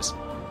 That's nice.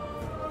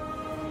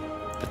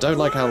 I don't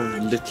like how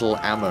little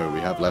ammo we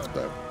have left,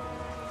 though.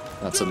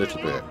 That's a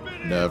little bit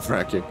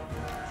nerve-wracking.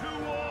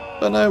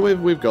 But no,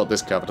 we've got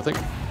this covered, I think.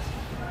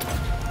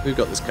 We've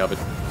got this covered.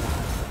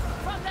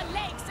 From the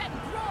lakes and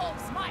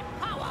groves, my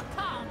power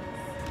comes.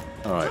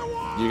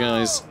 Alright, you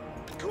guys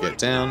get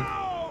down.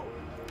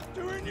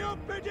 Doing your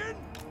bidding.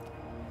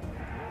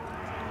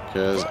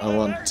 Because I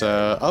want...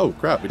 oh,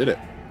 crap, we did it.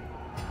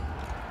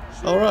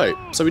 Alright,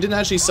 so we didn't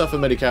actually suffer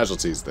many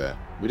casualties there.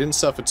 We didn't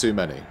suffer too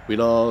many. We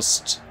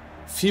lost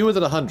fewer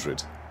than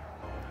 100.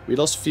 We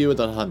lost fewer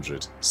than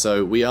 100.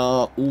 So we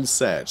are all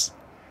set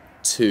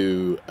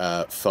to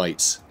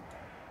fight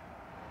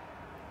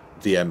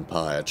the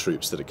Empire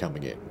troops that are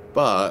coming in.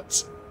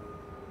 But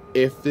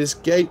if this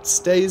gate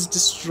stays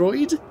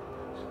destroyed,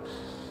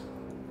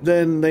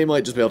 then they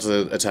might just be able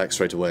to attack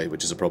straight away,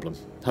 which is a problem.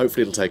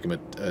 Hopefully it'll take them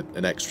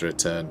an extra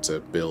turn to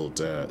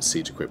build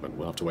siege equipment.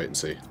 We'll have to wait and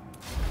see.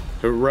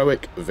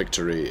 Heroic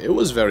victory. It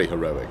was very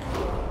heroic.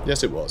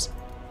 Yes, it was.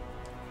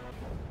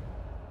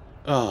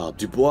 Ah,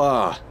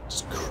 Dubois.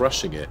 Just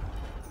crushing it.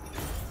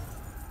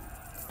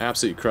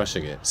 Absolutely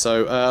crushing it.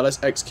 So,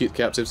 let's execute the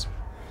captives.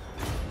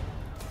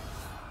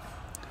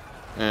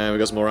 And we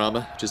got some more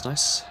armor, which is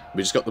nice.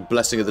 We just got the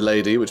Blessing of the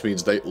Lady, which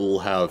means they all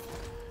have...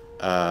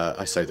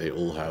 I say they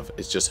all have.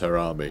 It's just her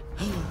army.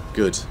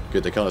 Good.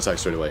 Good. They can't attack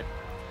straight away.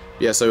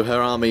 Yeah, so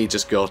her army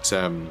just got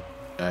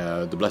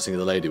the Blessing of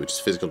the Lady, which is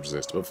physical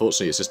resist. But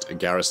unfortunately, it's just a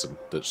garrison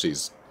that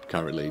she's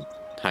currently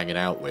hanging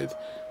out with.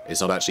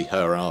 It's not actually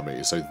her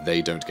army, so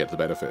they don't get the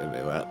benefit of any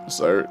of that.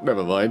 So,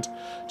 never mind.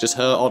 Just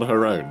her on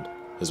her own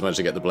has managed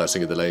to get the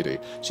Blessing of the Lady.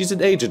 She's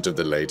an agent of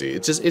the Lady.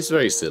 It's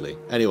very silly.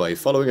 Anyway,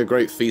 following a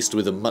great feast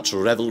with much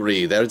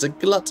revelry, there is a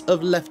glut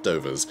of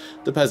leftovers.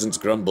 The peasants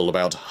grumble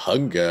about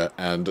hunger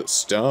and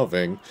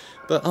starving.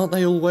 But aren't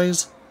they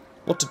always?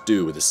 What to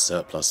do with this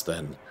surplus,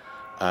 then?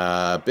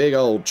 Big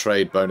old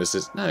trade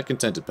bonuses. Nah,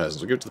 contented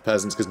peasants. We'll give it to the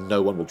peasants because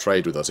no one will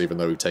trade with us, even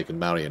though we've taken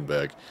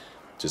Marienburg,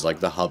 which is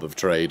like the hub of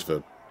trade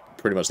for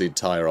pretty much the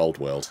entire old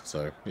world.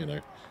 So, you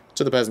know,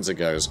 to the peasants it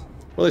goes.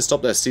 Will they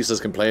stop their ceaseless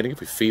complaining if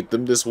we feed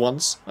them this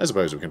once? I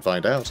suppose we can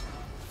find out.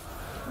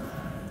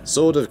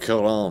 Sword of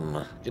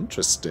Grom.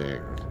 Interesting.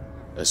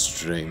 A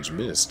strange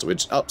mist,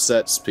 which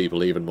upsets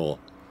people even more.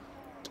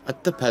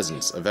 The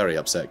peasants are very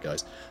upset,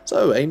 guys.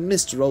 So, a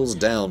mist rolls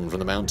down from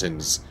the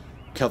mountains,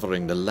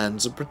 covering the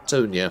lands of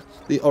Bretonnia.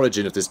 The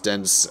origin of this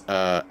dense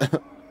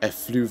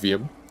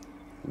effluvium.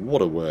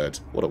 What a word.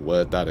 What a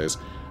word that is.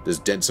 This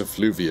dense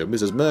effluvium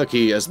is as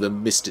murky as the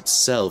mist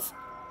itself.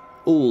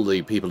 All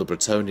the people of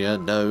Bretonnia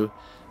know...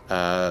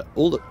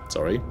 all the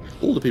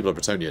people of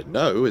Bretonnia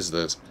know is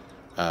that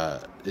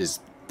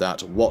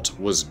what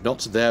was not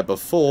there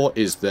before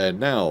is there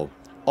now,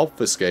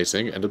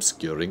 obfuscating and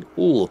obscuring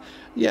all.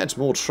 Yet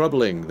more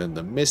troubling than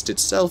the mist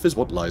itself is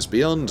what lies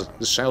beyond.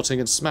 The shouting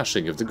and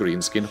smashing of the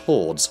greenskin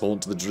hordes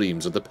haunt the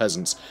dreams of the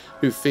peasants,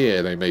 who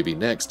fear they may be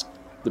next.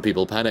 The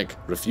people panic,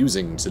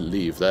 refusing to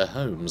leave their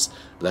homes,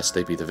 lest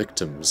they be the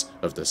victims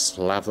of the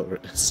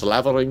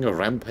slavering,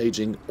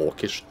 rampaging,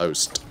 orcish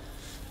host.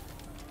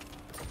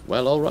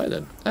 Well, alright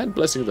then. And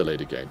Blessing of the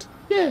Lady gained.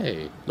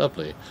 Yay!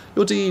 Lovely.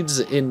 Your deeds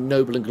in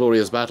noble and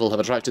glorious battle have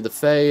attracted the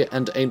Fey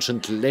and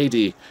Ancient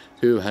Lady,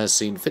 who has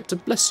seen fit to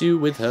bless you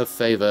with her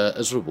favour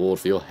as reward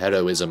for your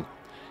heroism.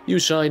 You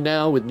shine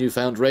now with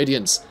newfound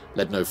radiance.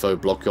 Let no foe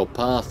block your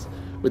path.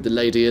 With the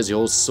Lady as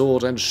your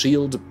sword and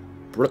shield,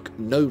 brook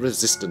no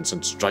resistance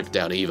and strike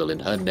down evil in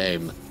her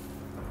name.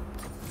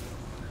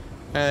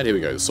 And here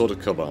we go, Sword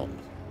of Grom.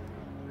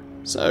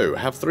 So,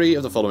 have 3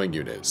 of the following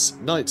units.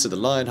 Knights of the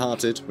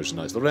Lionhearted, which is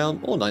Knights of the Realm,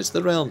 or Knights of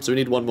the Realm. So we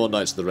need 1 more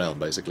Knights of the Realm,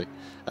 basically.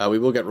 We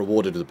will get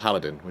rewarded with a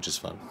Paladin, which is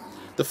fun.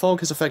 The fog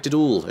has affected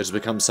all. It has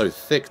become so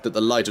thick that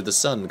the light of the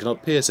sun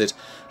cannot pierce it.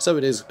 So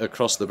it is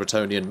across the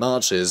Bretonnian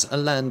marches, a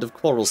land of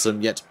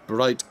quarrelsome yet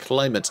bright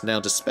climate now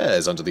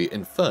despairs under the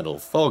infernal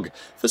fog,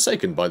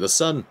 forsaken by the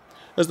sun.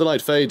 As the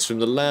light fades from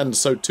the land,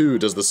 so too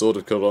does the Sword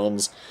of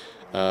Grom's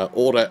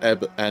aura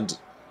ebb and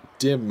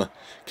dim.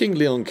 King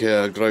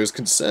Leoncoeur grows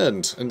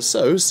concerned, and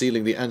so,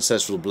 sealing the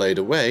ancestral blade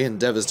away,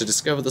 endeavours to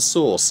discover the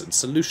source and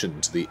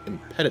solution to the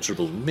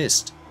impenetrable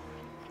mist.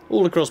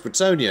 All across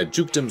Bretonnia,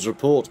 dukedoms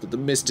report that the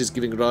mist is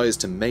giving rise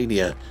to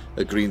mania.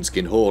 A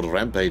greenskin horde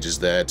rampages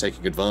there,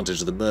 taking advantage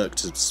of the murk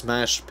to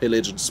smash,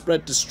 pillage, and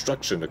spread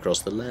destruction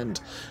across the land.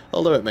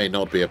 Although it may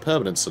not be a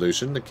permanent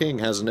solution, the king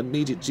has an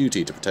immediate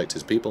duty to protect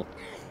his people,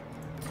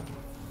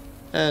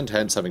 and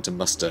hence having to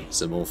muster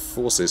some more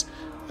forces.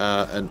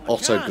 And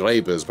Otto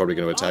Graber's probably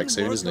going to attack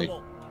soon, isn't he?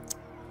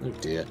 Oh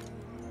dear.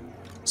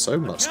 So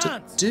much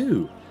to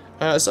do.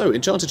 So,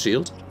 Enchanted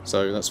Shield.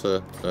 So that's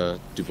for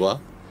Dubois.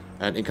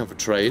 And income for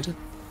trade.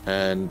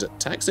 And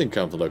tax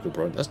income for local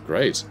pro. That's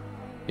great.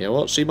 You know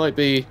what? She might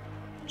be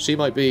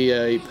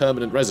a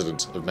permanent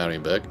resident of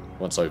Marienburg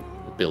once I've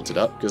built it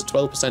up. Because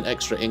 12%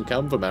 extra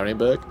income for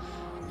Marienburg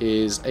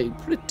is a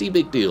pretty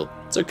big deal.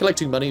 So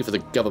collecting money for the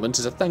government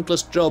is a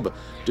thankless job.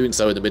 Doing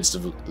so in the midst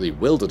of the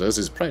wilderness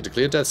is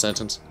practically a death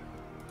sentence.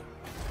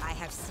 I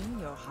have seen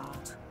your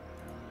heart.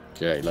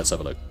 Okay, let's have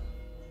a look.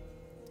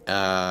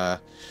 I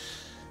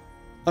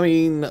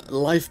mean,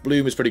 Life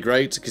Bloom is pretty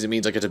great because it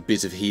means I get a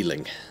bit of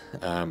healing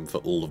for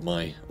all of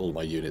my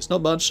units.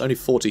 Not much, only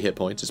 40 hit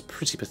points. It's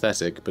pretty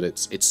pathetic, but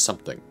it's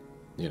something.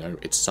 You know,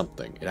 it's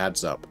something. It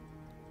adds up.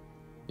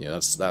 Yeah,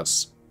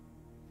 that's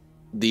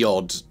the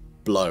odd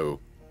blow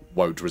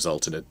won't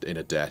result in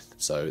a death,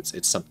 so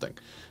it's something.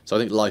 So I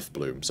think Life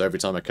Bloom. So every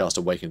time I cast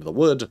Awaken to the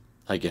Wood,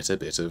 I get a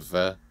bit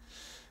of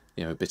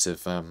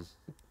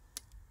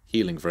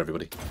healing for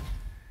everybody.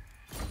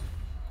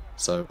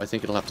 So I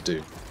think it'll have to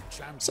do.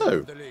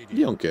 So,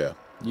 Leoncoeur,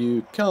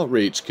 you can't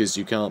reach because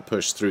you can't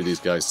push through these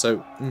guys.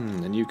 So,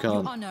 and you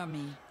can't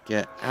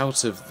get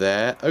out of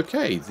there.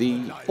 Okay, the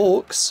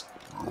orcs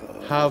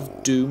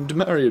have doomed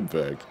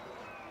Marienburg.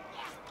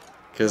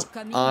 Because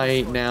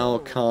I now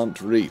can't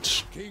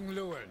reach.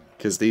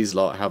 Because these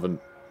lot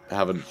haven't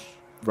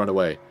run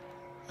away.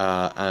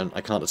 And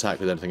I can't attack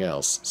with anything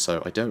else.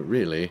 So I don't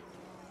really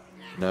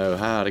know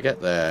how to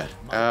get there.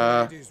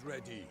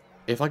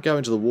 If I go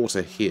into the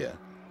water here,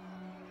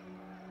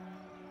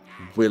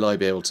 will I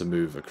be able to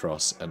move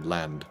across and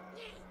land?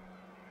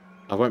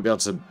 I won't be able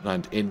to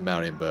land in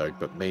Marienburg,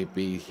 but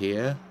maybe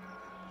here?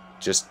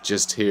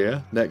 Just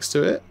here, next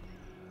to it?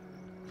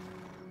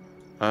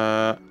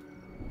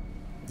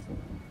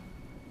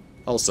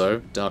 Also,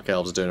 Dark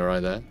Elves are doing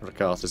alright there.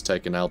 Rakarth has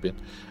taken Albion.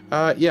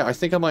 Yeah, I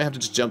think I might have to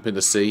just jump in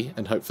the sea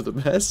and hope for the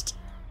best.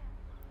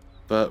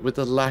 But with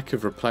the lack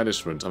of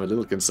replenishment, I'm a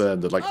little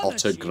concerned that, like,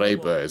 Otter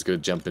Greybear is going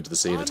to jump into the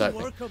sea and attack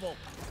me.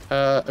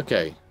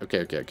 Okay.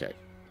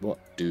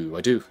 What do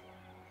I do?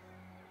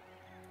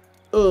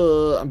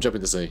 I'm jumping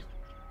the sea.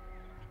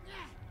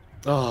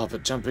 Oh,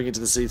 but jumping into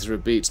the sea through a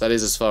beach, that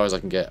is as far as I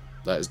can get.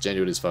 That is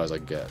genuinely as far as I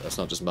can get. That's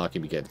not just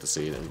marking me getting to the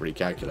sea and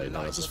recalculate.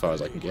 No, that's as far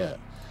as I can get.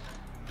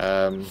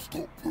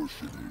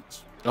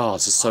 Oh,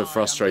 this is so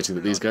frustrating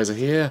that these guys are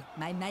here.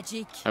 I mean,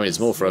 it's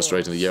more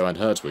frustrating that Johan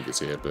Hertwig is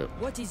here, but...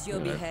 What is your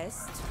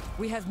behest?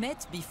 We have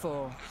met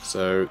before.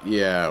 So,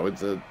 yeah, with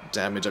the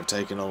damage I've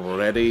taken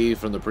already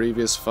from the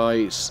previous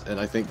fight, and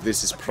I think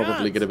this is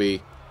probably going to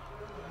be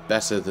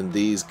better than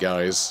these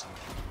guys.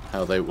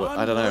 How they work.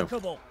 I don't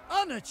know.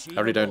 I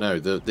really don't know.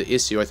 The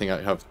issue I think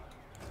I have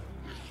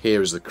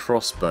here is the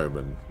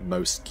crossbowmen,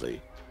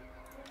 mostly.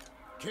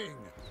 King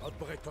of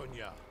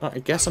Bretonnia. I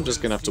guess I'm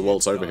just going to have to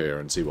waltz over here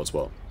and see what's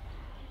what.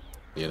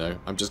 You know,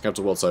 I'm just going to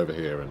have to waltz over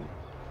here and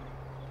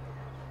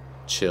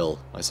chill,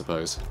 I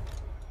suppose.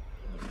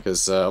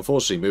 Because,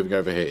 unfortunately, moving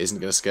over here isn't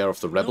going to scare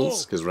off the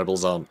rebels, because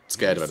rebels aren't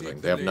scared of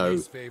anything. They have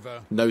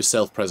no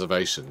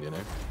self-preservation, you know.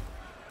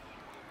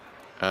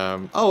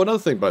 Oh, another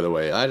thing, by the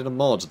way, I added a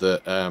mod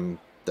that,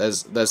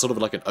 there's sort of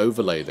like an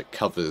overlay that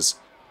covers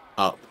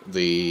up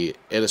the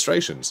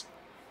illustrations.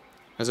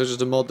 And so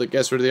just a mod that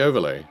gets rid of the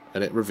overlay,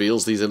 and it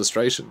reveals these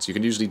illustrations. You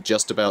can usually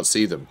just about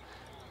see them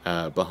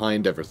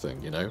behind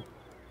everything, you know.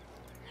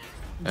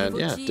 And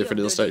yeah, different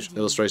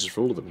illustrations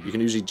for all of them. You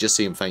can usually just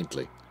see them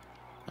faintly.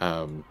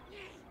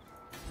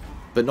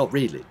 But not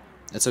really.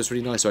 And so it's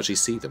really nice to actually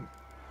see them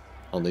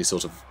on these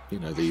sort of, you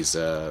know, these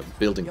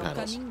building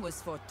panels.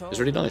 It's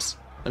really nice.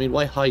 I mean,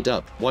 why hide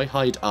up? Why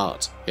hide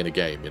art in a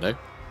game, you know?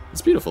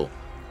 It's beautiful.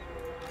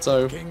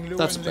 So,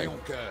 that's the thing.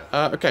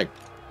 Okay.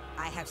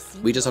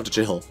 We just have to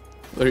chill.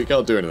 We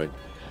can't do anything.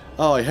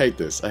 Oh, I hate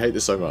this. I hate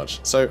this so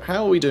much. So,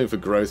 how are we doing for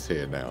growth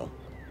here now?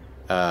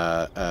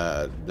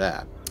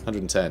 There.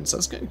 110, so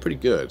that's getting pretty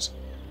good.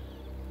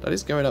 That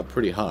is going up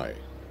pretty high.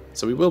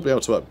 So we will be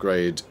able to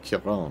upgrade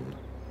Chiron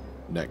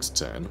next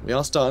turn. We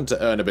are starting to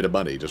earn a bit of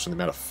money just from the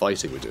amount of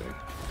fighting we're doing.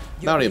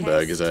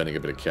 Marienburg is earning a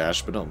bit of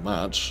cash, but not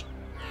much.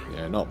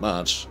 Yeah, not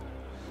much.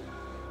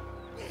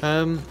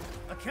 I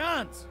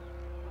can't.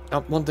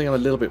 One thing I'm a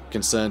little bit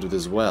concerned with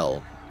as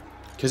well,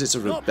 because it's a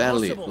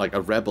rebellion, like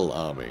a rebel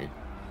army,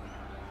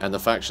 and the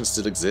faction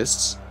still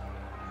exists,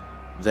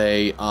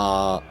 they're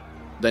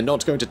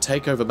not going to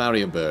take over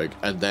Marienburg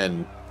and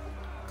then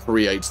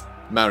create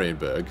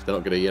Marienburg. They're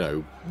not going to, you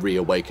know,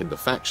 reawaken the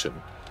faction.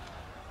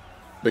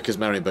 Because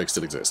Marienburg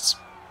still exists.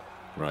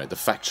 Right, the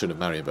faction of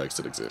Marienburg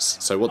still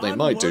exists. So what they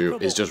might do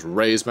is just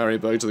raise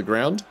Marienburg to the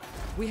ground.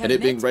 And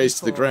it being raised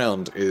to the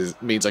ground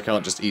means I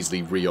can't just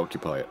easily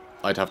reoccupy it.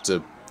 I'd have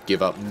to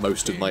give up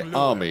most of my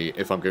army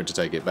if I'm going to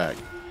take it back.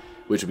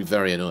 Which would be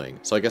very annoying.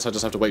 So I guess I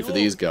just have to wait for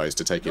these guys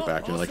to take it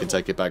back and then I can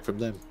take it back from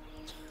them.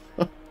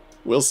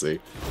 We'll see.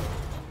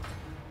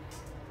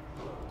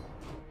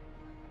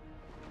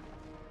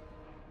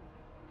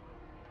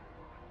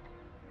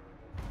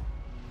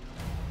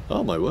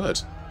 Oh my word.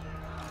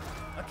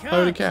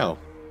 Holy cow.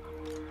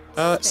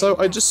 So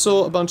I just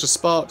saw a bunch of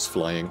sparks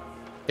flying.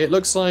 It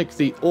looks like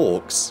the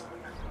orcs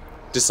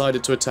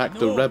decided to attack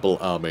the rebel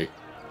army.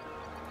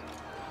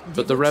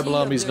 But the rebel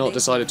army's not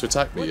decided to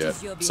attack me yet.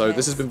 So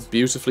this has been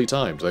beautifully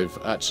timed. They've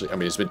actually, I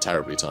mean, it's been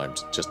terribly timed.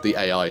 Just the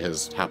AI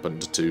has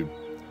happened to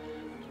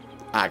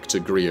act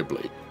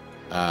agreeably.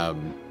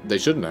 They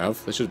shouldn't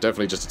have. They should have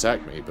definitely just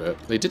attacked me, but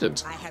they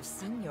didn't. I have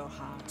seen your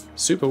heart.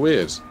 Super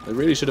weird. They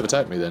really should have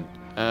attacked me then.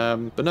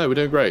 But no, we're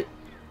doing great.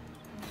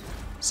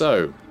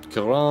 So,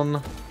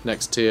 Chiron,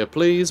 next tier,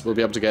 please. We'll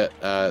be able to get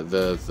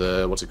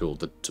the what's it called?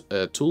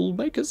 The tool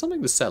maker,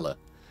 something? The cellar.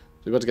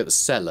 So we've got to get the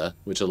cellar,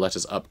 which will let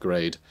us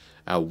upgrade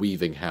our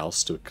weaving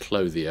house to a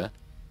clothier.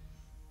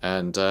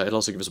 And it'll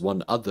also give us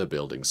one other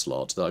building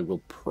slot that I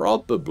will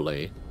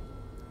probably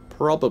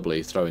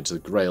throw into the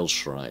Grail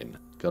Shrine.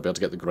 I'll be able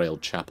to get the Grail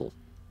Chapel.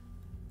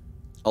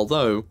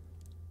 Although,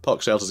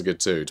 Pox shelters are good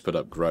too, to put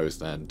up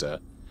growth and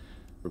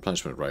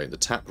replenishment rate. The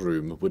tap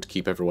room would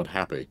keep everyone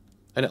happy.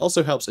 And it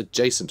also helps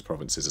adjacent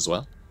provinces as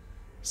well.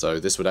 So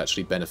this would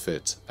actually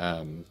benefit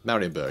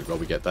Marienburg while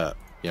we get that,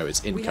 you know,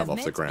 its income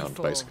off the ground,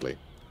 basically.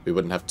 We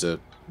wouldn't have to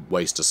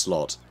waste a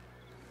slot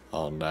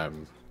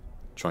on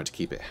trying to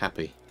keep it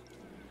happy.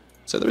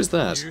 So there is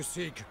that. Do you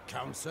seek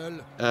counsel?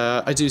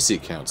 I do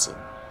seek counsel.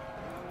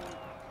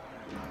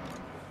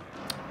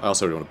 I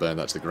also really want to burn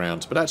that to the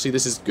ground. But actually,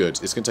 this is good.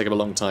 It's going to take them a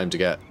long time to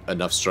get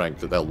enough strength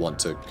that they'll want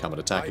to come and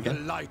attack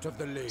again.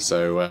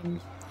 So,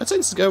 I'd say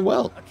this is going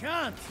well. I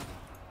can't.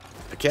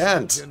 I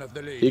can't.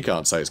 He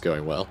can't say it's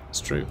going well. It's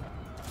true.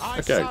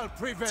 Okay.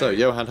 So,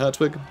 Johann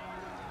Hertwig.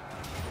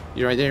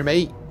 You right there,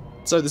 mate?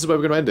 So, this is where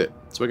we're going to end it.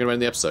 So, we're going to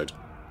end the episode.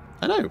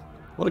 I know.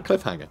 What a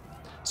cliffhanger.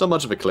 It's not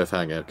much of a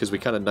cliffhanger, because we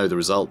kind of know the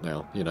result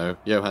now. You know,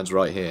 Johann's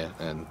right here,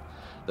 and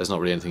there's not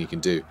really anything he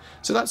can do.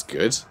 So, that's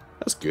good.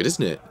 That's good,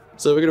 isn't it?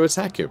 So we're going to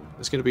attack him.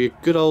 It's going to be a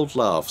good old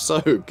laugh. So,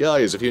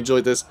 guys, if you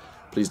enjoyed this,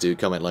 please do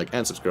comment, like,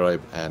 and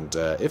subscribe. And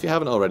if you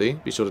haven't already,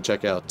 be sure to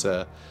check out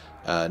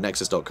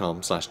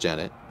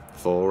nexus.com/Janet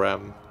for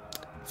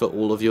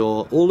all of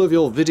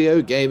your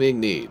video gaming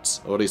needs,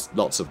 or at least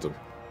lots of them.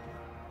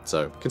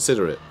 So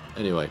consider it.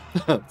 Anyway,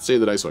 see you in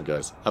the next one,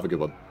 guys. Have a good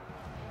one.